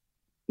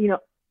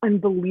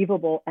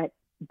 unbelievable at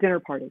dinner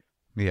parties.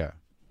 Yeah.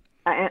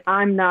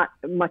 I'm not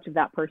much of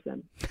that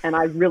person, and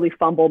I really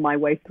fumble my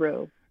way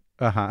through.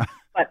 Uh-huh.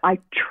 But I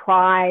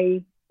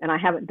try, and I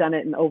haven't done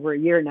it in over a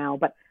year now,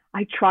 but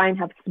I try and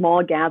have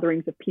small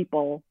gatherings of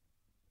people,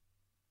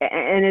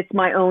 and it's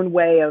my own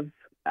way of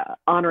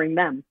honoring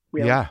them,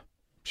 really. Yeah,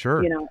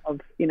 sure.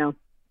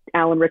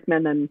 Alan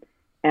Rickman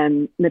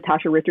and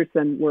Natasha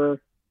Richardson were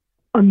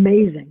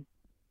amazing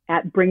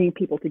at bringing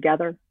people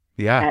together,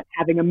 Yeah. at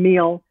having a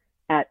meal,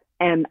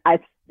 and I'm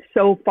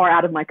so far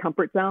out of my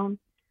comfort zone,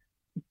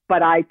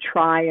 but I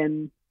try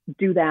and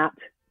do that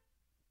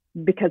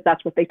because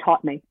that's what they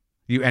taught me.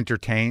 You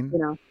entertain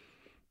people?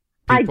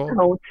 I I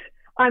don't.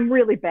 I'm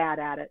really bad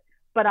at it,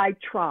 but I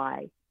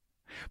try.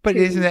 But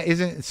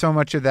isn't so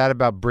much of that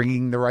about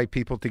bringing the right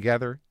people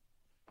together?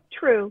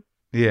 True.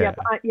 Yeah.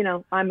 But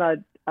I'm a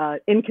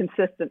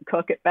inconsistent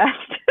cook at best.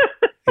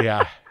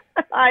 Yeah.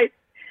 I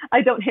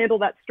don't handle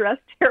that stress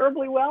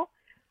terribly well,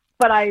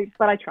 but I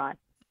try.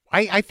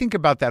 I think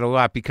about that a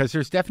lot because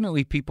there's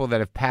definitely people that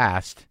have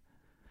passed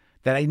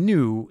that I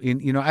knew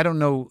I don't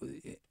know,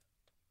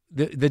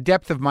 the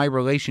depth of my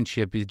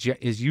relationship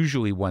is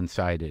usually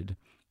one-sided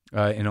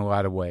in a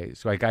lot of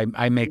ways. Like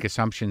I make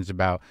assumptions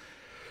about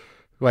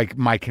like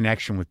my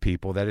connection with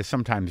people that is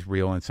sometimes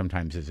real and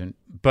sometimes isn't.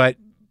 But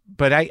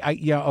I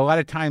a lot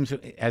of times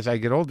as I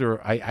get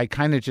older, I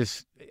kind of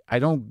just, I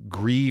don't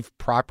grieve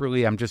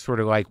properly. I'm just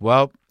sort of like,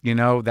 well,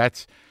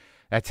 that's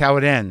how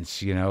it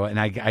ends, and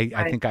I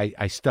think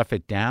I stuff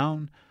it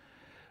down.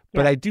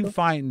 But I do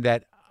find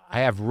that I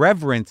have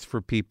reverence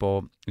for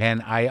people,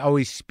 and I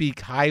always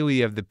speak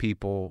highly of the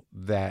people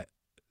that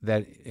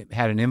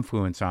had an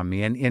influence on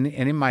me. And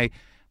in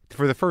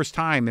for the first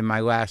time in my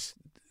last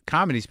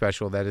comedy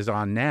special that is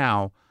on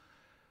now,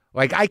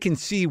 like I can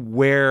see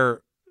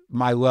where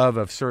my love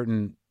of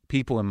certain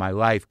people in my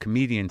life,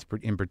 comedians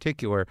in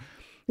particular,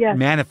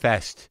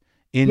 manifest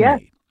in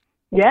me.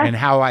 Yeah. And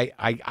how I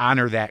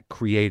honor that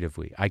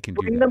creatively. I can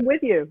bring do that. Them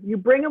with you. You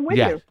bring them with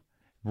you.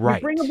 Right.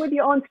 You bring them with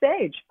you on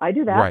stage. I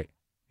do that. Right.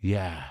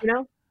 Yeah.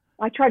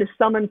 I try to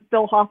summon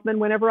Phil Hoffman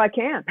whenever I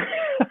can.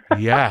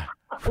 Yeah.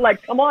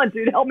 Like, come on,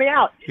 dude, help me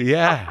out.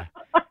 Yeah.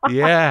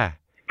 Yeah.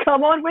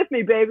 Come on with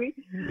me, baby.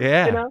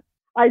 Yeah.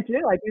 I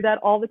do that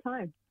all the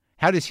time.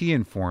 How does he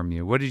inform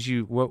you? What was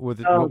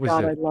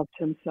God, I loved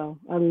him so.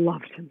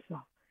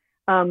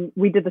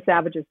 We did The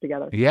Savages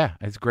together. Yeah,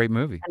 it's a great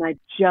movie. And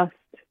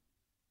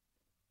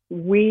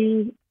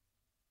we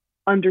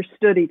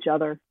understood each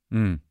other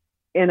in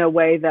a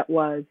way that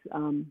was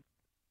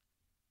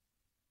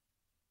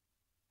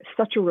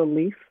such a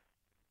relief.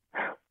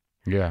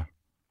 Yeah.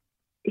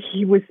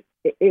 It was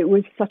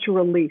such a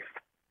relief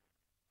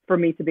for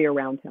me to be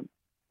around him.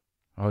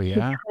 Oh,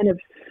 yeah? He kind of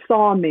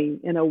saw me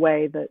in a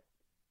way that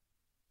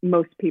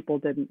most people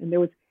didn't.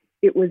 And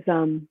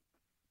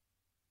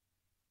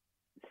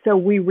so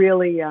we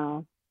really,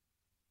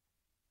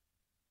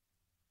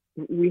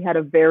 we had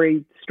a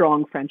very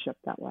strong friendship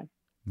that way.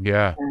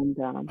 Yeah. And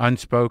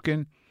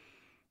unspoken,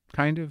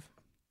 kind of?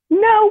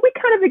 No, we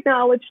kind of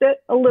acknowledged it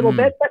a little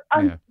bit, but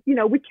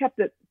we kept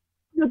it,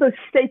 those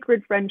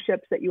sacred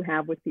friendships that you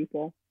have with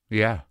people.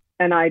 Yeah.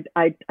 And I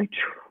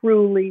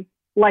truly,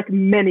 like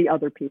many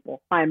other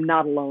people, I am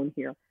not alone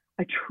here.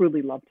 I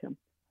truly loved him,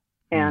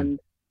 and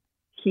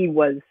he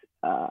was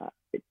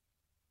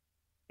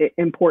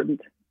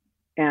important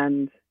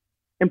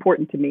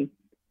to me,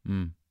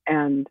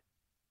 and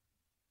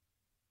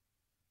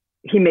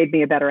he made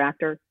me a better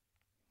actor,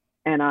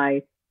 and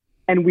I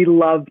and we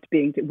loved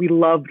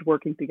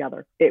working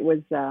together. It was,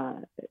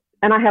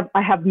 and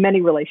I have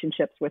many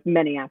relationships with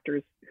many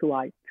actors who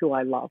I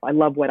love. I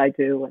love what I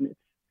do,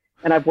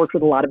 and I've worked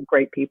with a lot of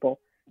great people.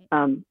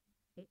 But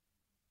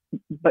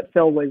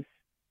Phil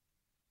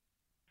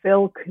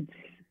could,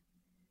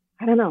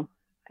 I don't know.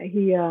 I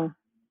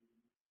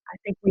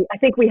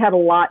think we had a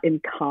lot in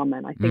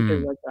common. I think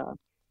there was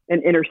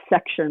an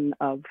intersection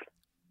of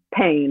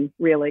pain,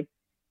 really,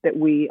 that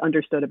we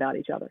understood about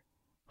each other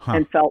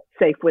and felt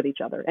safe with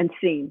each other and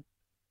seen.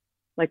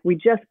 Like we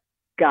just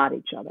got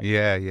each other.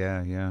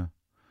 Yeah.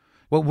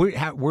 Well,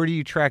 where do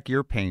you track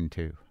your pain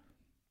to?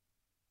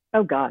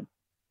 Oh, God.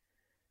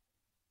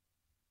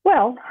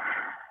 Well,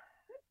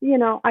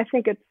 I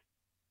think it's,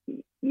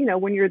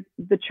 when you're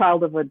the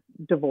child of a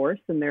divorce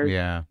and there's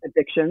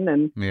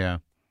addiction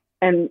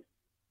and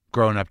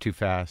growing up too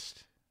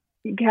fast.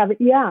 You have it,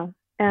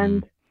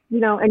 and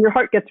and your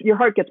heart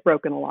gets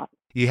broken a lot.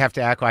 You have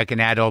to act like an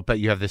adult, but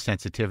you have the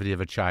sensitivity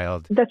of a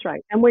child. That's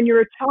right. And when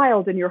you're a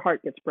child and your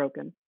heart gets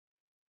broken,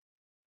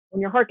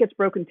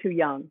 too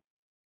young,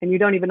 and you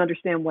don't even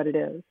understand what it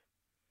is.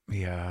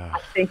 Yeah.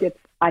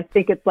 I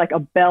think it's like a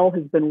bell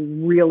has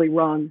been really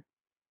rung,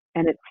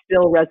 and it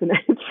still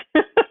resonates.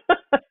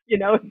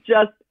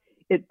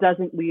 It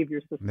doesn't leave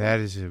your system. That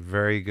is a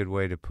very good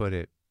way to put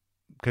it.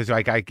 Because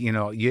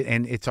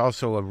and it's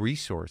also a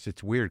resource.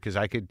 It's weird because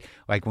I could,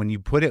 when you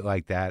put it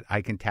like that,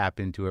 I can tap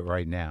into it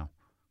right now.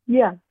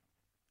 Yeah.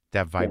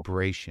 That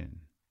vibration.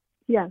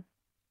 Yeah.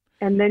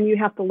 And then you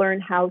have to learn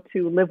how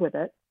to live with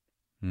it.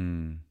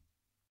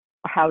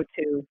 How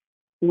to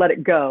let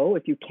it go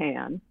if you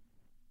can,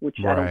 which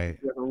I don't think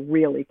you ever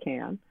really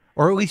can.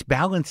 Or at least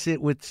balance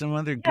it with some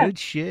other good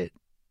shit.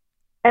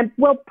 And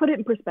put it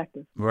in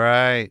perspective.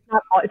 Right.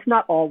 It's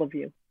not all of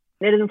you.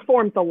 It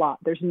informs a lot.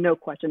 There's no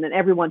question. And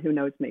everyone who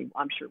knows me,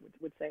 I'm sure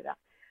would say that.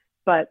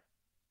 But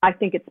I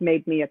think it's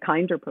made me a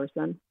kinder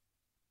person.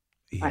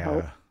 Yeah. I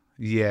hope.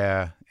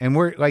 Yeah. And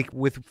we're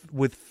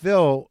with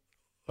Phil,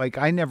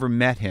 I never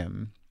met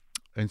him.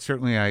 And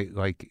certainly I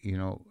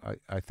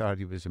thought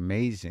he was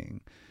amazing.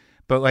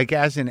 But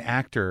as an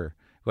actor,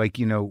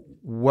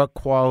 what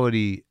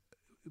quality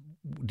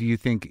do you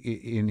think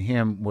in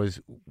him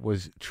was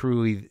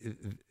truly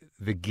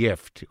the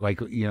gift?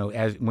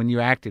 As when you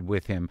acted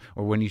with him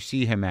or when you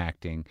see him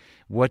acting,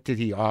 what did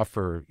he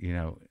offer?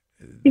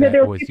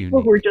 There were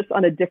people who were just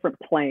on a different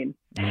plane,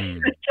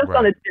 on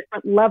a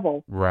different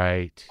level.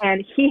 Right.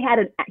 And he had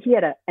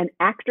an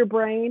actor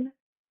brain.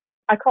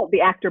 I call it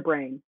the actor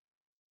brain,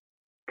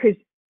 because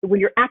when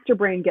your actor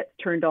brain gets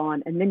turned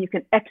on, and then you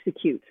can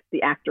execute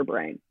the actor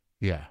brain.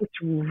 Yeah. It's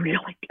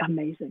really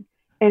amazing,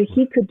 and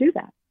he could do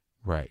that.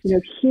 Right.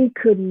 He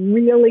could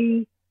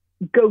really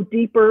go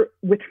deeper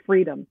with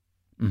freedom.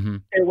 Mm-hmm.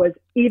 There was,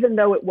 even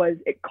though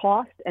it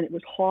cost and it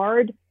was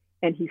hard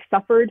and he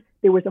suffered,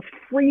 there was a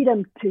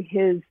freedom to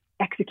his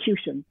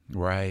execution.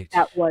 Right.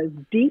 That was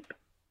deep,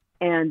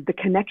 and the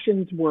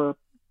connections were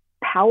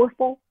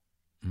powerful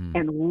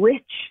and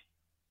rich,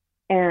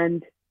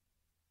 and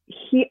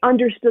he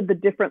understood the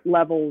different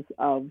levels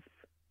of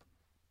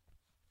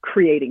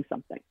creating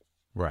something.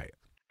 Right.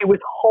 It was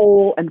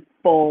whole and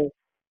full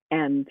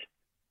and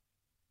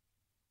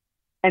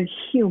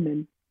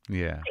human.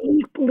 Yeah.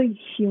 Deeply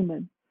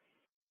human.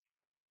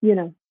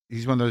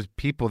 He's one of those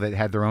people that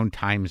had their own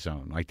time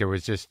zone. There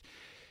was just,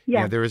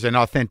 there was an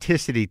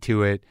authenticity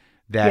to it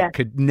that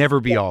could never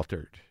be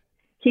altered.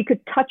 He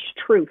could touch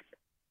truth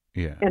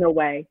in a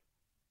way,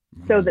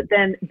 so that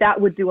then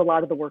that would do a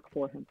lot of the work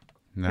for him.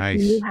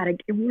 Nice. He knew how to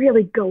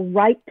really go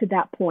right to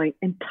that point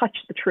and touch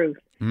the truth,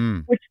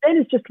 which then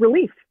is just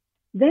relief.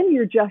 Then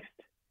you're just,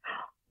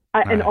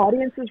 an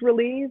audience is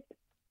relieved,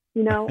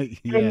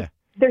 and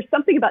there's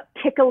something about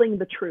tickling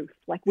the truth.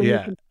 When you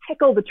can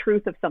tickle the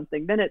truth of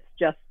something, then it's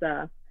just,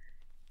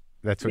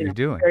 that's what you're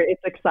doing.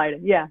 It's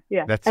exciting. Yeah.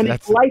 That's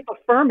it's life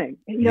affirming.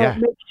 It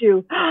makes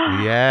you,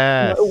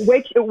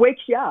 it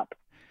wakes you up.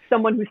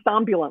 Someone who's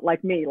somnambulent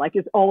like me,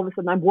 is all of a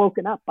sudden I'm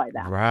woken up by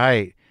that.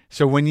 Right.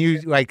 So when you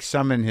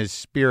summon his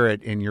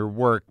spirit in your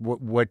work,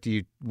 what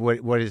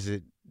is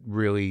it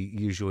really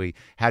usually?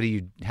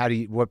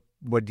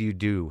 What do you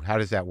do? How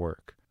does that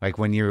work?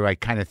 When you're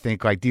kind of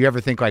think do you ever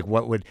think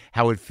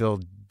how would Phil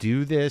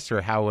do this,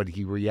 or how would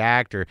he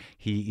react, or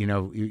he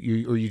or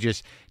you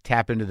just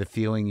tap into the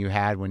feeling you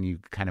had when you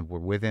kind of were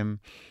with him?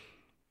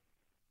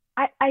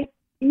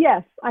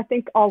 Yes, I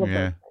think all of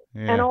those things.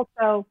 Yeah. And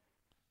also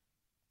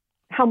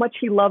how much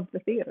he loved the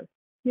theater.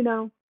 He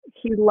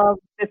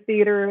loved the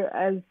theater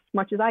as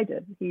much as I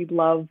did. He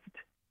loved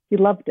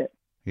it.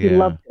 Yeah. He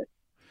loved it.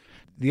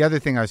 The other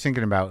thing I was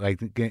thinking about,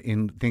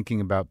 in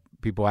thinking about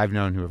people I've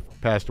known who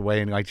have passed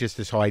away, and just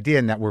this whole idea,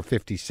 and that we're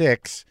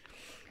 56.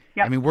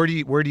 Yep. I mean,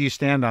 where do you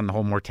stand on the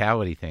whole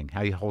mortality thing?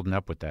 How are you holding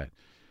up with that?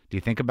 Do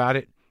you think about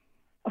it?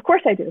 Of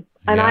course I do.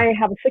 And I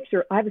have a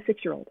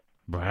 6-year-old.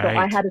 Right. So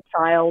I had a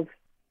child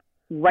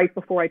right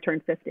before I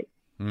turned 50.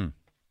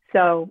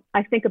 So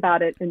I think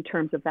about it in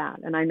terms of that.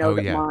 And I know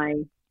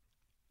my,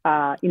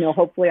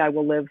 hopefully I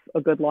will live a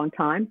good long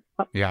time.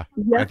 Yeah.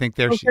 Yes. I think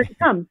there's,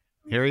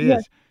 here he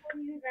is.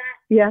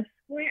 Yes.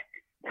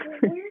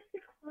 Where's the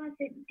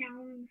closet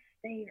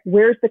downstairs?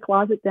 Where's the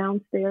closet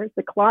downstairs?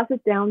 The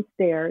closet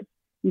downstairs.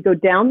 You go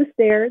down the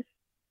stairs.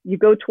 You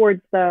go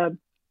towards the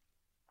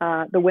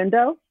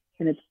window,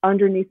 and it's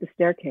underneath the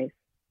staircase.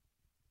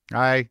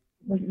 Hi.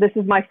 This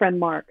is my friend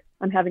Mark.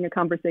 I'm having a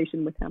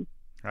conversation with him.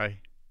 Hi.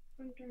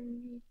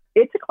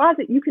 It's a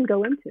closet you can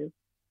go into.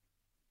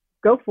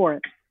 Go for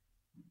it.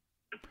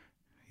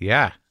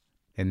 Yeah.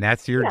 And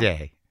that's your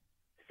day.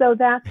 So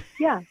that's,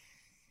 yeah.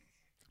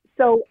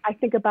 So I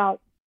think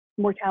about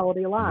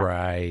mortality a lot.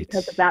 Right.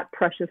 Because of that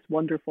precious,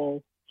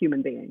 wonderful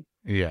human being.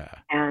 Yeah.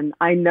 And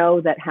I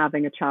know that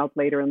having a child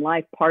later in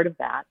life, part of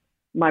that,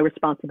 my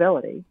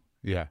responsibility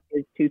Yeah.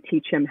 is to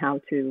teach him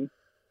how to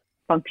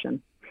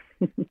function.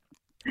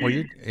 Well,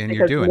 you're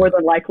because doing more it.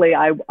 than likely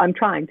I'm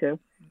trying to,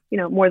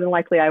 more than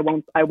likely I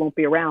won't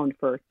be around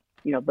for,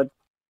 the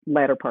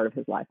latter part of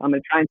his life. I'm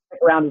going to try and stick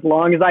around as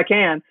long as I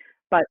can,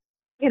 but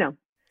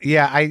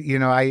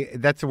Yeah,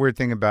 that's a weird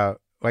thing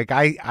about, like,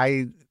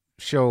 I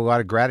show a lot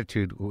of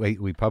gratitude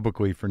lately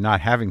publicly for not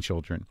having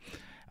children.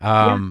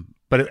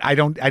 But I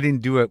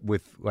didn't do it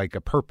with like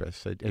a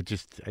purpose. I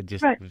just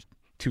Right. was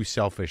too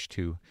selfish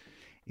to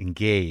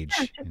engage.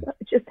 Yeah,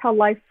 just how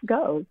life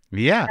goes.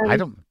 Yeah, And- I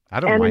don't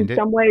And mind in it.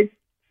 some ways,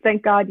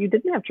 thank God you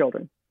didn't have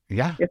children,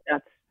 Yeah,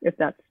 if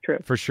that's true.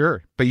 for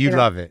sure. But you Yeah,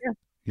 love it. yeah.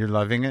 You're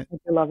loving it. I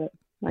do love it.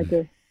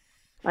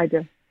 I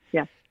do.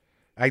 Yeah.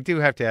 I do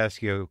have to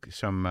ask you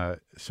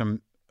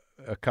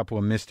a couple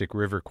of Mystic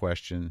River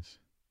questions.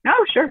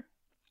 Oh, sure.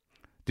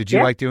 Did you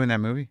Yeah. like doing that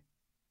movie?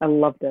 I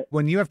loved it.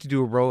 When you have to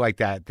do a role like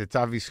that, that's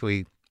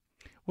obviously,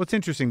 well, it's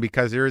interesting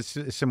because there is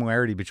a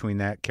similarity between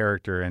that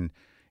character and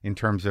in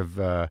terms of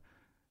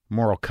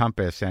moral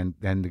compass and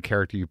the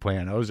character you play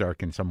on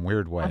Ozark in some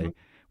weird way, Uh-huh.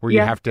 where you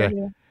Yeah, have to,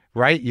 yeah.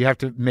 right? You have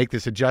to make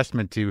this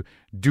adjustment to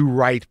do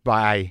right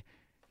by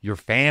your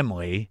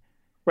family,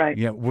 Right.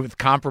 with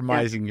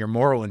compromising your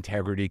moral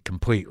integrity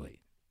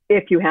completely.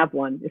 If you have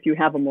one, if you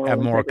have a moral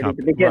integrity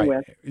to begin right.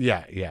 with.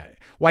 Yeah, yeah.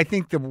 Well, I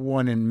think the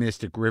one in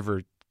Mystic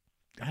River,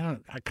 I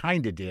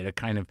kind of did a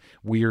kind of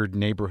weird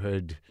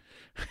neighborhood.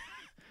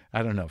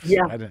 I don't know.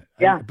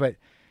 Yeah. But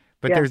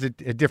Yeah. there's a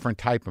different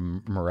type of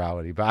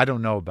morality. But I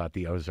don't know about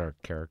the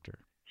Ozark character.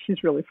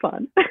 She's really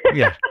fun.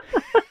 Yeah.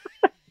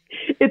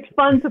 It's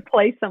fun to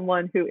play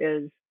someone who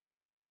is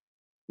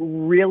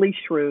really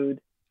shrewd,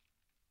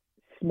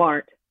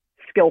 smart,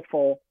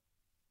 skillful,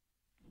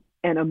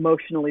 and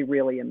emotionally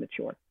really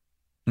immature.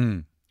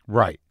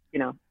 Right.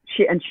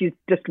 She's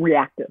just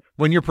reactive.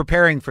 When you're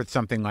preparing for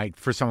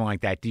someone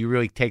like that, do you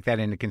really take that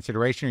into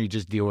consideration, or you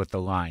just deal with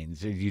the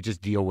lines? Or you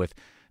just deal with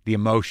the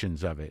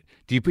emotions of it?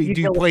 Do you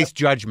deal with place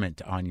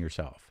judgment on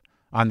yourself,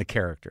 on the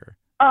character?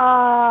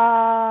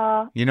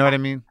 No, You know what I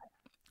mean?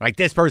 Like,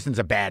 this person's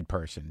a bad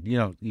person.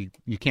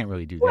 You can't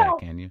really do Well,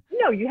 that, can you?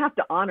 you have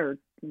to honor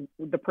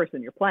the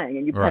person you're playing,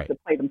 and you Right. have to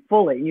play them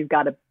fully. You've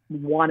got to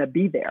want to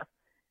be there.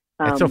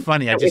 It's so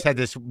funny. I so just had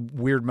this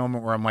weird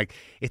moment where I'm like,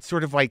 it's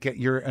sort of like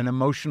you're an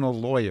emotional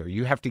lawyer.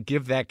 You have to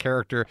give that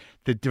character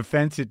the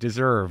defense it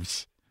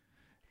deserves.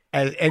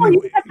 You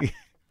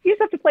just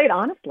have to play it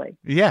honestly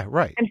Yeah,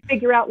 right. and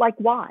figure out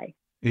why.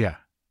 Yeah.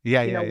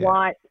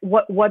 Why?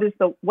 What's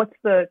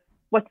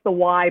the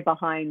why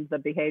behind the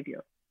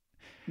behavior?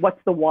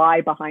 What's the why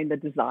behind the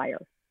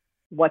desire?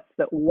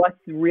 What's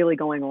really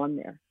going on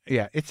there?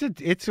 Yeah, it's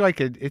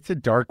a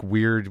dark,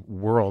 weird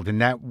world,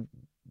 and that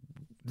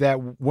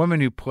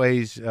woman who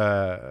plays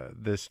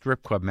the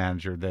strip club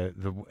manager,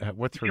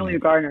 what's her Julia name?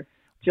 Garner.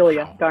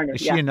 Julia Wow. Garner.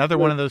 Is she another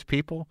one of those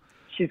people?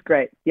 She's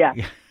great. Yeah.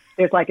 Yeah.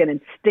 There's like an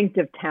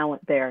instinctive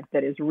talent there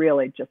that is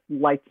really just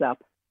lights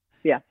up.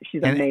 Yeah,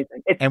 she's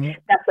amazing.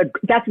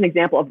 That's an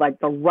example of like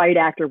the right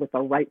actor with the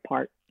right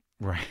part.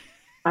 Right.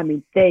 I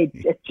mean,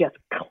 it just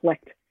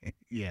clicked.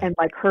 Yeah. And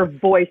like her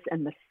voice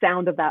and the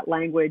sound of that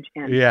language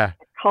and Yeah.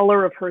 the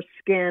color of her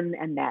skin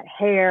and that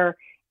hair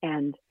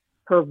and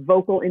her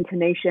vocal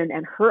intonation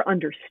and her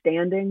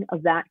understanding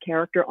of that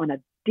character on a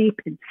deep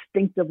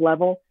instinctive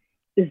level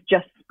is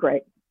just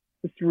great.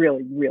 It's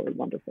really, really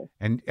wonderful.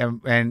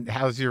 And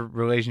how's your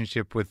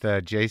relationship with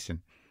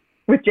Jason?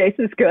 With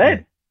Jason's good.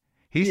 Yeah.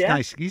 He's Yeah.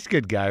 nice. He's a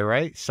good guy,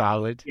 right?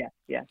 Solid. Yeah.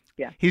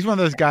 He's one of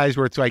those guys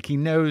where it's like he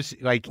knows,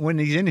 like, when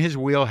he's in his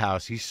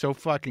wheelhouse, he's so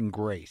fucking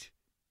great.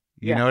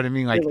 You know what I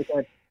mean? Like, really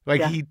good.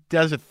 like Yeah. he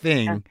does a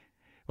thing. Yeah.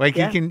 Like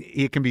Yeah.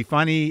 it can be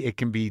funny, it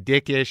can be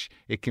dickish,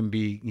 it can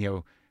be,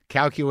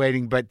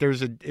 calculating, but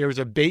there's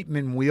a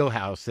Bateman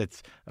wheelhouse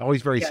that's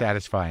always very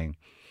satisfying.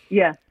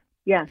 Yeah.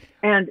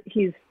 And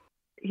he's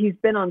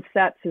been on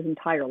sets his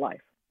entire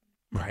life.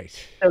 Right.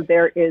 So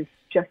there is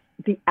just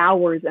the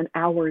hours and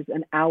hours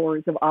and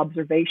hours of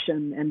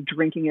observation and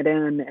drinking it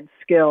in and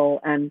skill.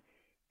 And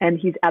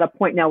he's at a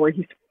point now where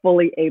he's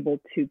fully able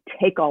to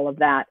take all of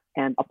that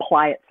and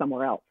apply it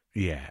somewhere else.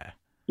 Yeah.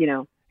 He's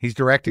He's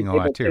directing a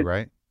lot able too, to-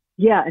 right?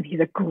 Yeah. And he's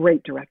a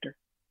great director.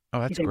 Oh,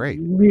 that's He's great.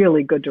 A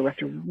really good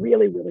director.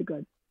 Really, really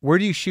good. Where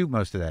do you shoot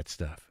most of that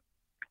stuff?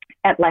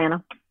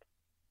 Atlanta.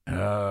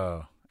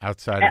 Oh,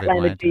 outside of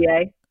Atlanta, Atlanta.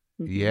 GA.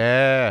 Mhm.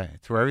 Yeah,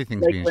 it's where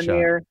everything's Lake being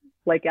Lanier,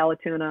 Lake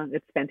Allatoona.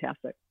 It's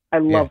fantastic. I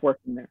Yeah. love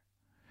working there.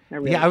 I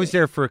really Yeah, I was do.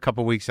 there for a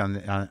couple weeks on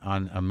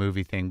a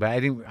movie thing, but I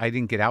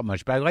didn't get out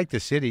much. But I like the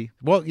city.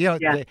 Well,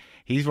 Yeah.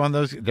 he's one of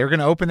those. They're going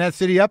to open that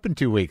city up in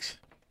 2 weeks,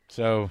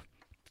 so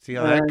see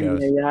how that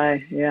goes.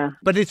 Yeah.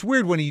 But it's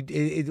weird when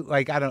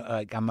like I don't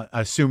like I'm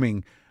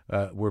assuming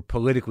we're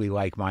politically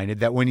like-minded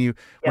that when Yeah.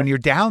 you're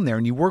down there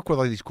and you work with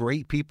all these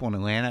great people in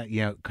Atlanta,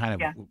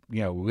 kind of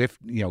Yeah.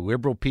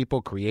 liberal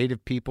people,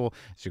 creative people.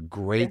 It's a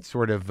great Yeah.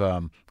 sort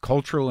of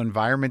cultural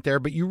environment there.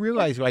 But you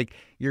realize like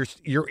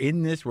you're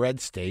in this red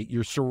state,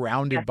 you're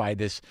surrounded Yeah. by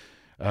this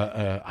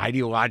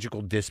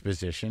ideological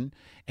disposition,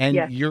 and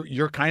Yeah.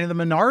 you're kind of the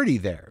minority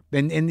there,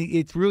 and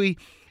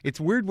it's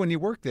weird when you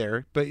work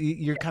there, but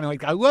you're kind of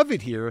like, I love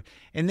it here.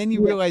 And then you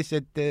Yeah. realize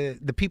that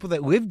the people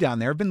that live down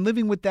there have been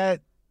living with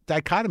that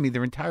dichotomy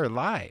their entire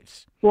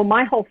lives. Well,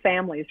 my whole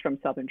family is from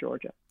Southern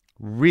Georgia.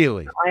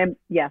 Really? I'm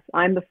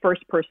the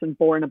first person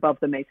born above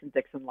the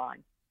Mason-Dixon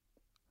line.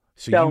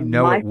 So you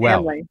know my it well.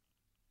 family,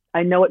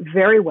 I know it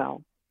very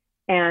well.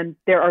 And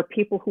there are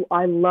people who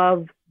I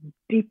love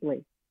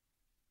deeply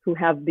who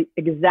have the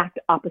exact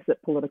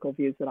opposite political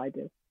views that I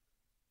do.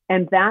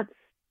 And that's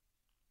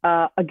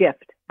a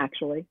gift,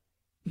 actually,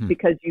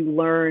 because you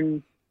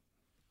learn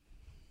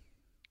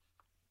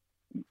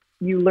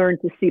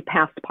to see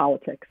past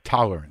politics.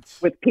 Tolerance.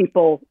 With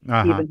people,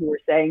 Uh-huh. even who are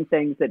saying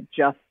things that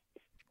just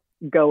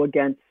go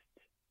against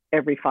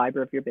every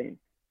fiber of your being.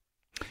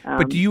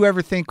 But do you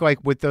ever think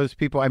like with those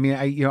people, I mean,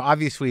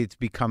 obviously it's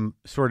become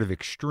sort of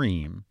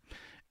extreme.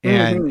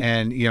 And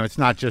it's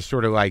not just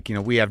sort of like,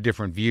 we have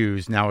different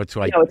views. Now it's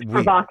like it's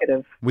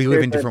provocative. We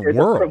live in different there's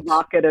worlds.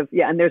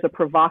 And there's a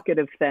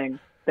provocative thing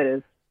that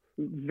is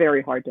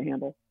very hard to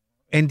handle.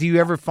 And do you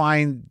ever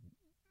find,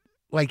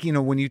 like,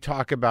 when you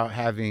talk about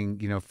having,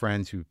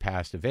 friends who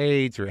passed of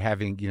AIDS or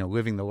having,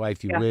 living the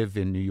life you live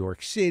in New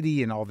York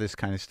City and all this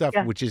kind of stuff,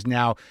 which is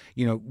now,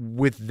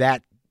 with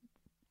that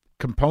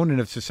component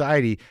of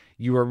society,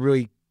 you are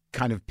really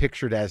kind of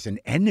pictured as an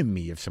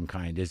enemy of some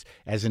kind,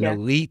 as an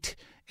elite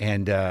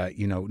and,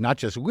 not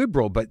just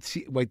liberal, but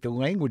like the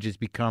language has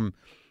become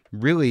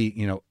really,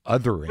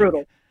 othering.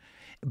 Brutal.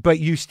 But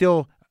you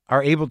still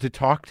are able to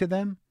talk to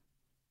them?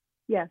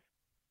 Yes.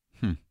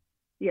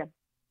 Yeah.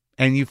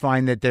 And you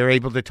find that they're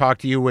able to talk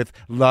to you with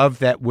love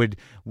that would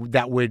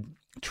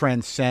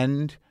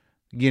transcend,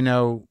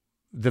 the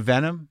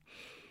venom?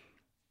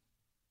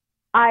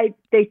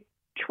 They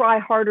try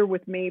harder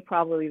with me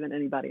probably than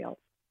anybody else.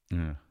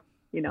 Yeah.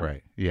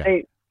 Right.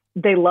 Yeah.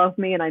 They love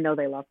me, and I know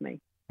they love me,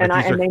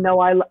 Like they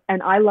know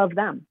I love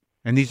them.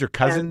 And these are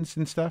cousins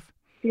and stuff?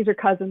 These are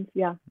cousins.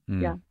 Yeah.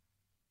 Mm. Yeah.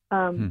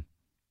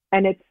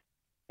 And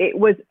it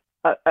was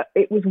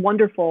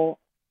wonderful.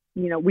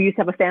 We used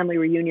to have a family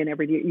reunion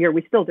every year.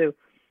 We still do.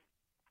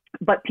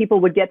 But people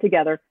would get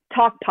together,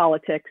 talk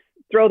politics,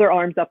 throw their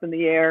arms up in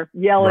the air,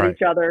 yell at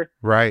each other,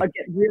 get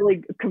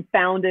really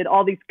confounded.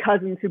 All these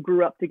cousins who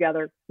grew up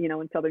together,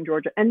 in Southern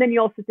Georgia. And then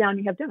you all sit down and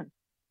you have dinner.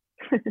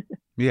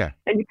 Yeah.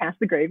 And you pass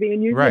the gravy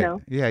and you Yeah.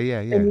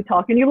 and you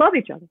talk and you love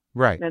each other.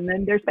 Right. And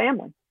then there's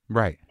family.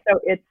 Right. So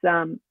it's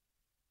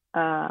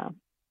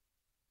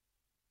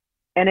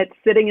and it's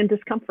sitting in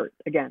discomfort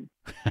again.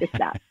 It's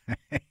that,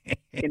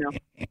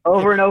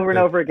 over and over and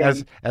over again.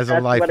 As a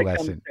That's life what it comes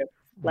lesson. to.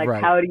 Like,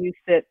 how do you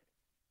sit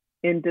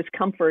in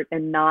discomfort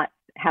and not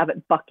have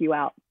it buck you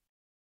out?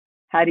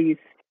 How do you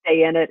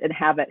stay in it and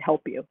have it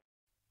help you?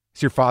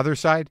 It's your father's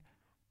side?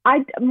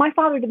 My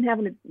father didn't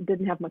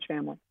have much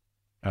family.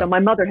 So my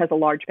mother has a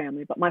large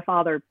family, but my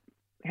father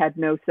had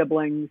no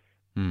siblings,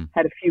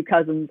 had a few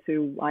cousins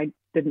who I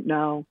didn't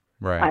know.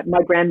 Right.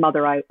 My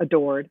grandmother I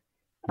adored.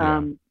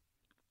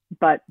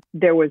 But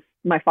there was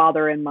my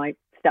father and my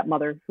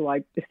stepmother, who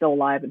is still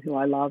alive and who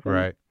I love.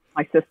 And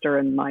my sister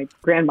and my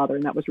grandmother,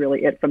 and that was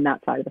really it from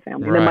that side of the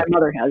family. And then my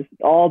mother has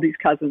all these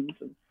cousins.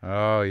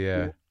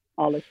 And,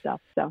 all this stuff.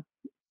 So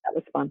that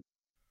was fun.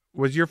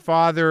 Was your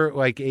father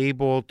like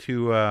able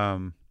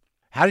to?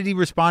 How did he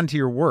respond to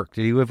your work?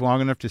 Did he live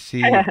long enough to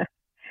see?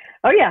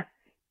 Oh yeah,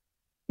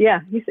 yeah.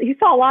 He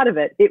saw a lot of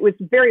it. It was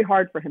very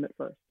hard for him at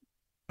first.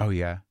 Oh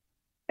yeah.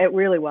 It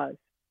really was.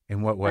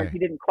 In what way? He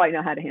didn't quite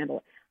know how to handle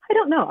it. I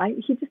don't know.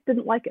 He just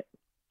didn't like it.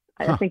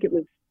 I think it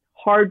was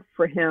hard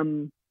for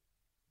him.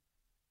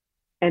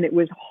 And it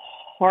was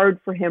hard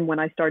for him when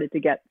I started to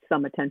get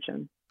some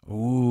attention.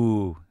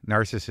 Ooh,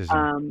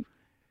 narcissism.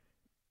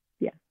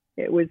 Yeah,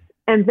 it was.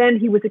 And then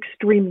he was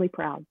extremely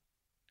proud.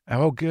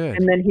 Oh, good.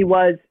 And then he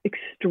was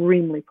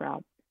extremely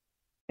proud.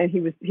 And he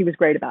was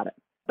great about it.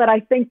 But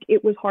I think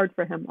it was hard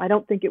for him. I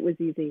don't think it was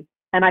easy.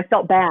 And I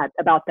felt bad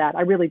about that.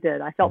 I really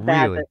did. I felt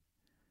bad that,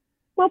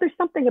 well, there's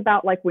something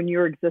about like when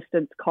your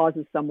existence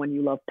causes someone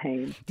you love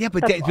pain. Yeah,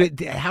 but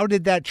how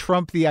did that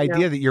trump the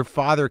idea that your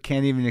father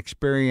can't even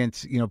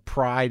experience,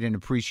 pride and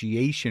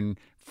appreciation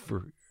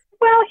for?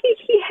 Well,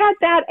 he had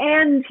that,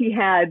 and he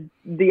had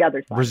the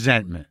other side.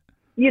 Resentment.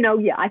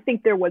 I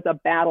think there was a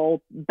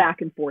battle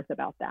back and forth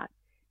about that.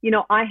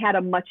 I had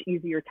a much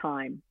easier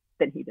time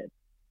than he did,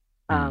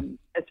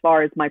 as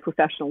far as my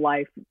professional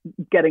life,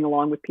 getting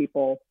along with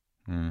people.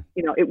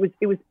 It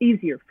was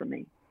easier for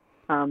me.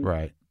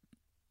 Right.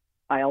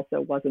 I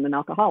also wasn't an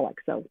alcoholic.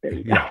 So there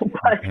you Yeah. go.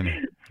 But,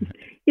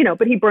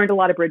 but he burned a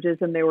lot of bridges,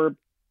 and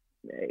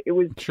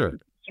Sure.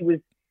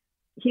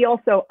 he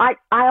also, I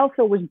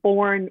also was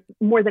born,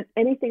 more than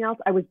anything else,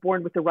 I was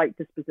born with the right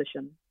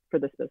disposition for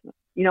this business.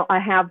 I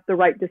have the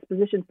right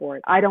disposition for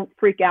it. I don't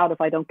freak out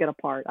if I don't get a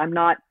part. I'm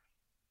not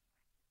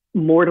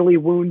mortally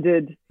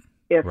wounded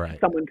if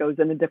someone goes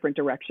in a different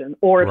direction,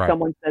 or if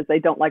someone says they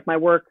don't like my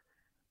work.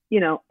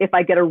 If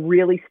I get a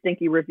really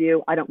stinky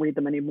review, I don't read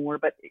them anymore.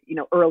 But,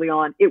 early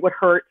on it would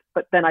hurt,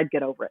 but then I'd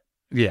get over it.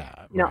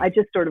 Yeah. I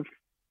just sort of,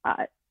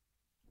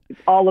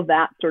 all of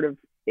that sort of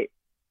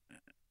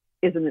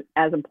isn't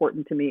as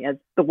important to me as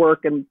the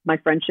work and my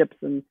friendships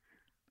and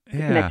the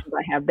connections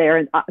I have there.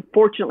 And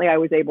fortunately, I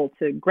was able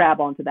to grab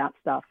onto that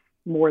stuff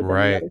more than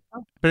the other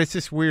stuff. But it's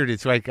just weird.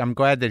 It's like, I'm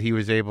glad that he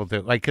was able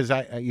to, like, because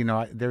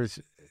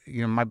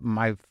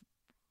my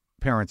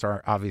parents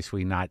are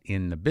obviously not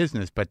in the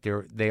business, but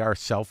they are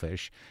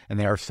selfish and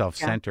they are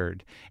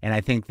self-centered. Yeah. And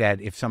I think that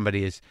if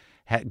somebody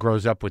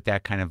grows up with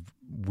that kind of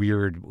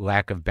weird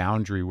lack of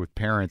boundary with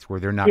parents, where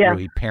they're not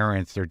really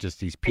parents, they're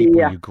just these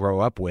people you grow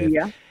up with,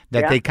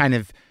 that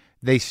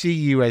they see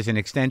you as an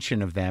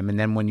extension of them. And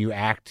then when you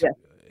act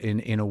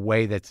in a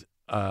way that's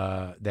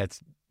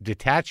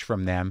detached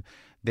from them,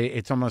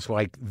 it's almost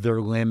like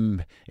their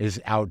limb is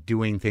out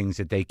doing things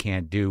that they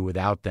can't do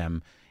without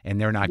them, and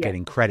they're not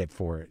getting credit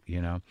for it,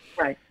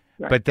 Right.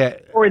 But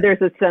or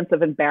there's a sense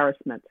of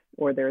embarrassment,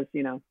 or there's,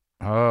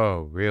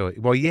 Oh, really?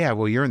 Well, yeah.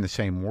 Well, you're in the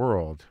same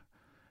world,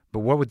 but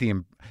what would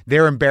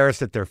they're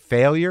embarrassed at their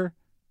failure,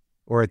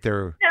 or at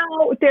their?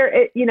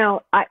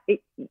 No, I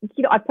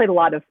played a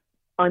lot of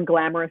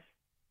unglamorous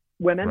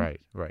women.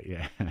 Right,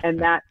 yeah.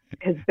 And that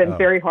has been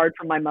very hard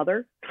for my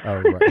mother. Oh,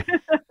 right.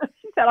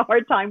 She's had a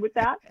hard time with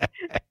that.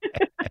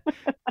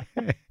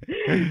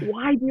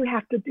 Why do you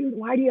have to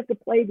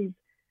play these,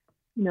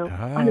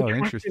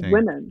 unattractive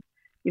women?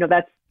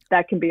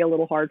 That can be a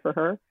little hard for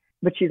her,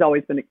 but she's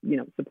always been,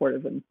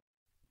 supportive.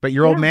 But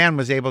your old man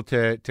was able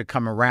to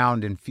come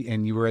around,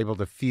 and you were able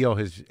to feel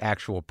his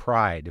actual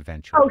pride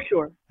eventually. Oh,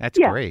 sure. That's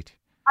great.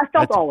 I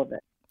felt all of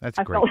it. That's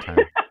a great time.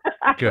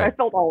 Good. I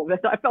felt all of it.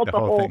 I felt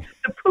the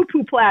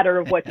poo-poo platter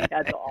of what he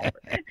had to offer.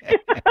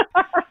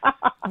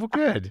 Well,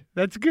 good.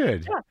 That's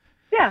good.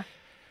 Yeah.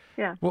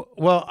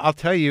 Well, I'll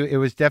tell you, it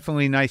was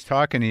definitely nice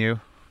talking to you.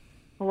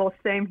 Well,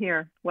 same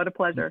here. What a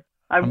pleasure.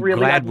 I've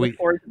really looked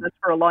forward to this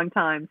for a long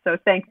time. So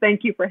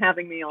thank you for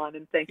having me on,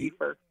 and thank you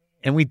for.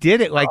 And we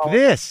did it like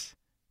this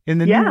in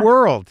the new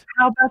world.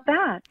 How about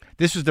that?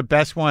 This was the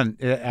best one.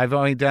 I've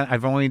only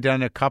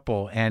done a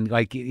couple, and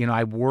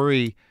I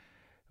worry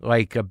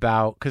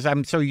about, because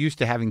I'm so used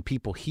to having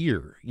people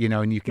here,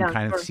 and you can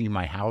kind of see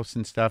my house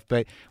and stuff.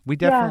 But we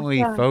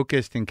definitely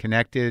focused and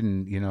connected,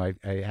 and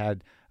I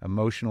had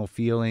emotional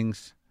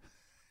feelings.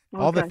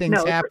 Okay. All the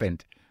things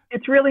happened.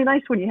 It's really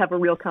nice when you have a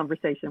real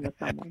conversation with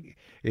someone.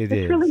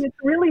 It's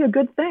really a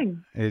good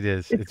thing. It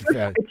is. It's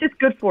just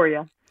good for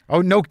you.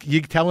 Oh no,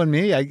 you telling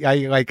me?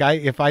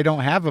 If I don't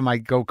have them, I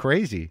go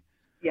crazy.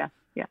 Yeah.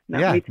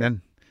 No, me too.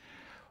 Then.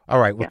 All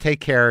right. Well, take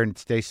care and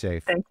stay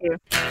safe. Thank you.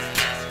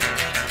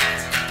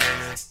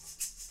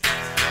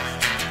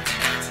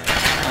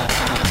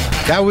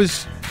 That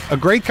was a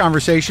great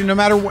conversation, no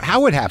matter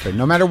how it happened,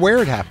 no matter where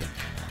it happened.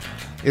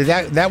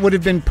 That would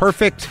have been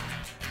perfect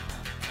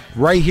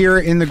right here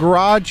in the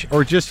garage,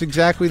 or just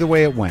exactly the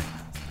way it went.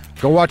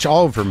 Go watch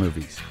all of her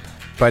movies.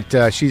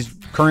 But she's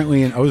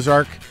currently in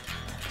Ozark.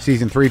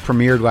 Season 3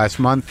 premiered last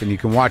month, and you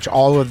can watch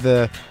all of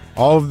the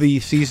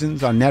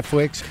seasons on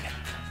Netflix.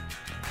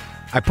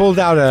 I pulled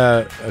out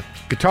a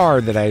guitar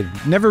that I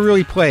never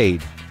really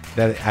played,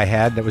 that I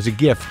had, that was a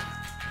gift,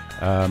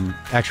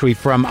 actually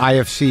from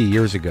IFC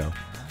years ago.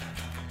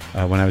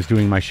 When I was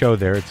doing my show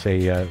there, it's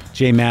a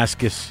J.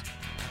 Mascis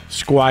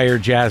Squire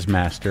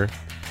Jazzmaster.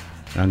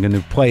 And I'm going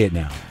to play it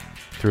now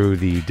through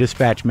the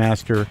Dispatch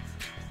Master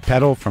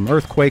pedal from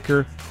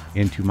Earthquaker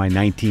into my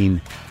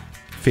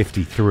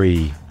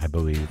 1953, I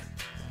believe,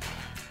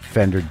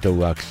 Fender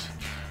Deluxe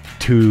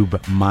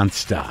Tube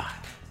Monster.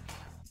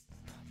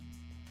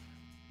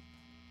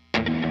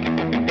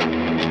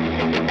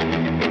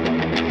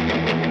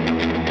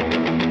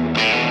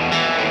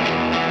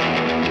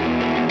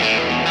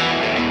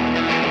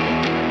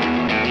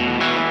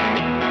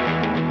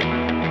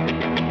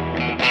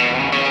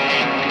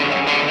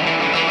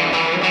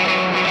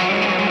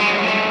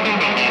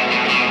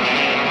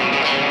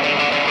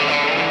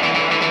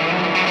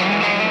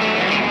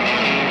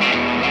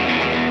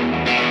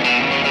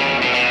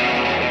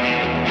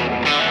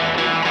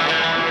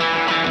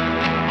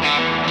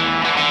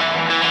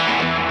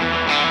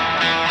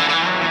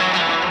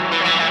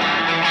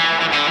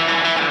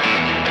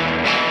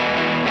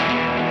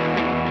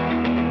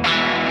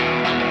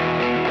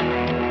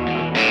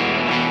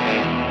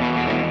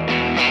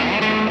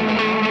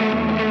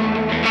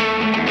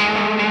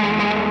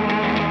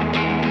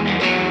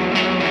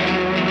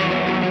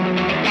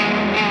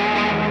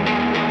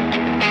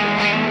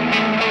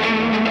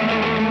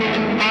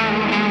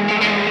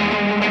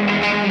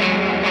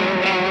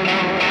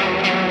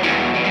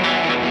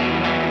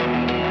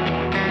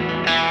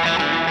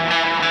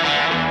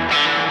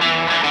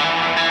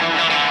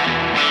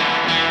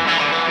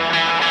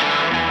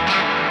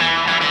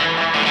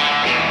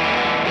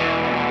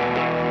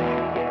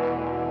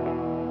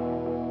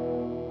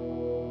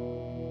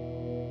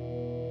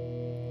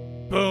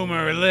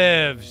 Boomer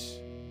lives.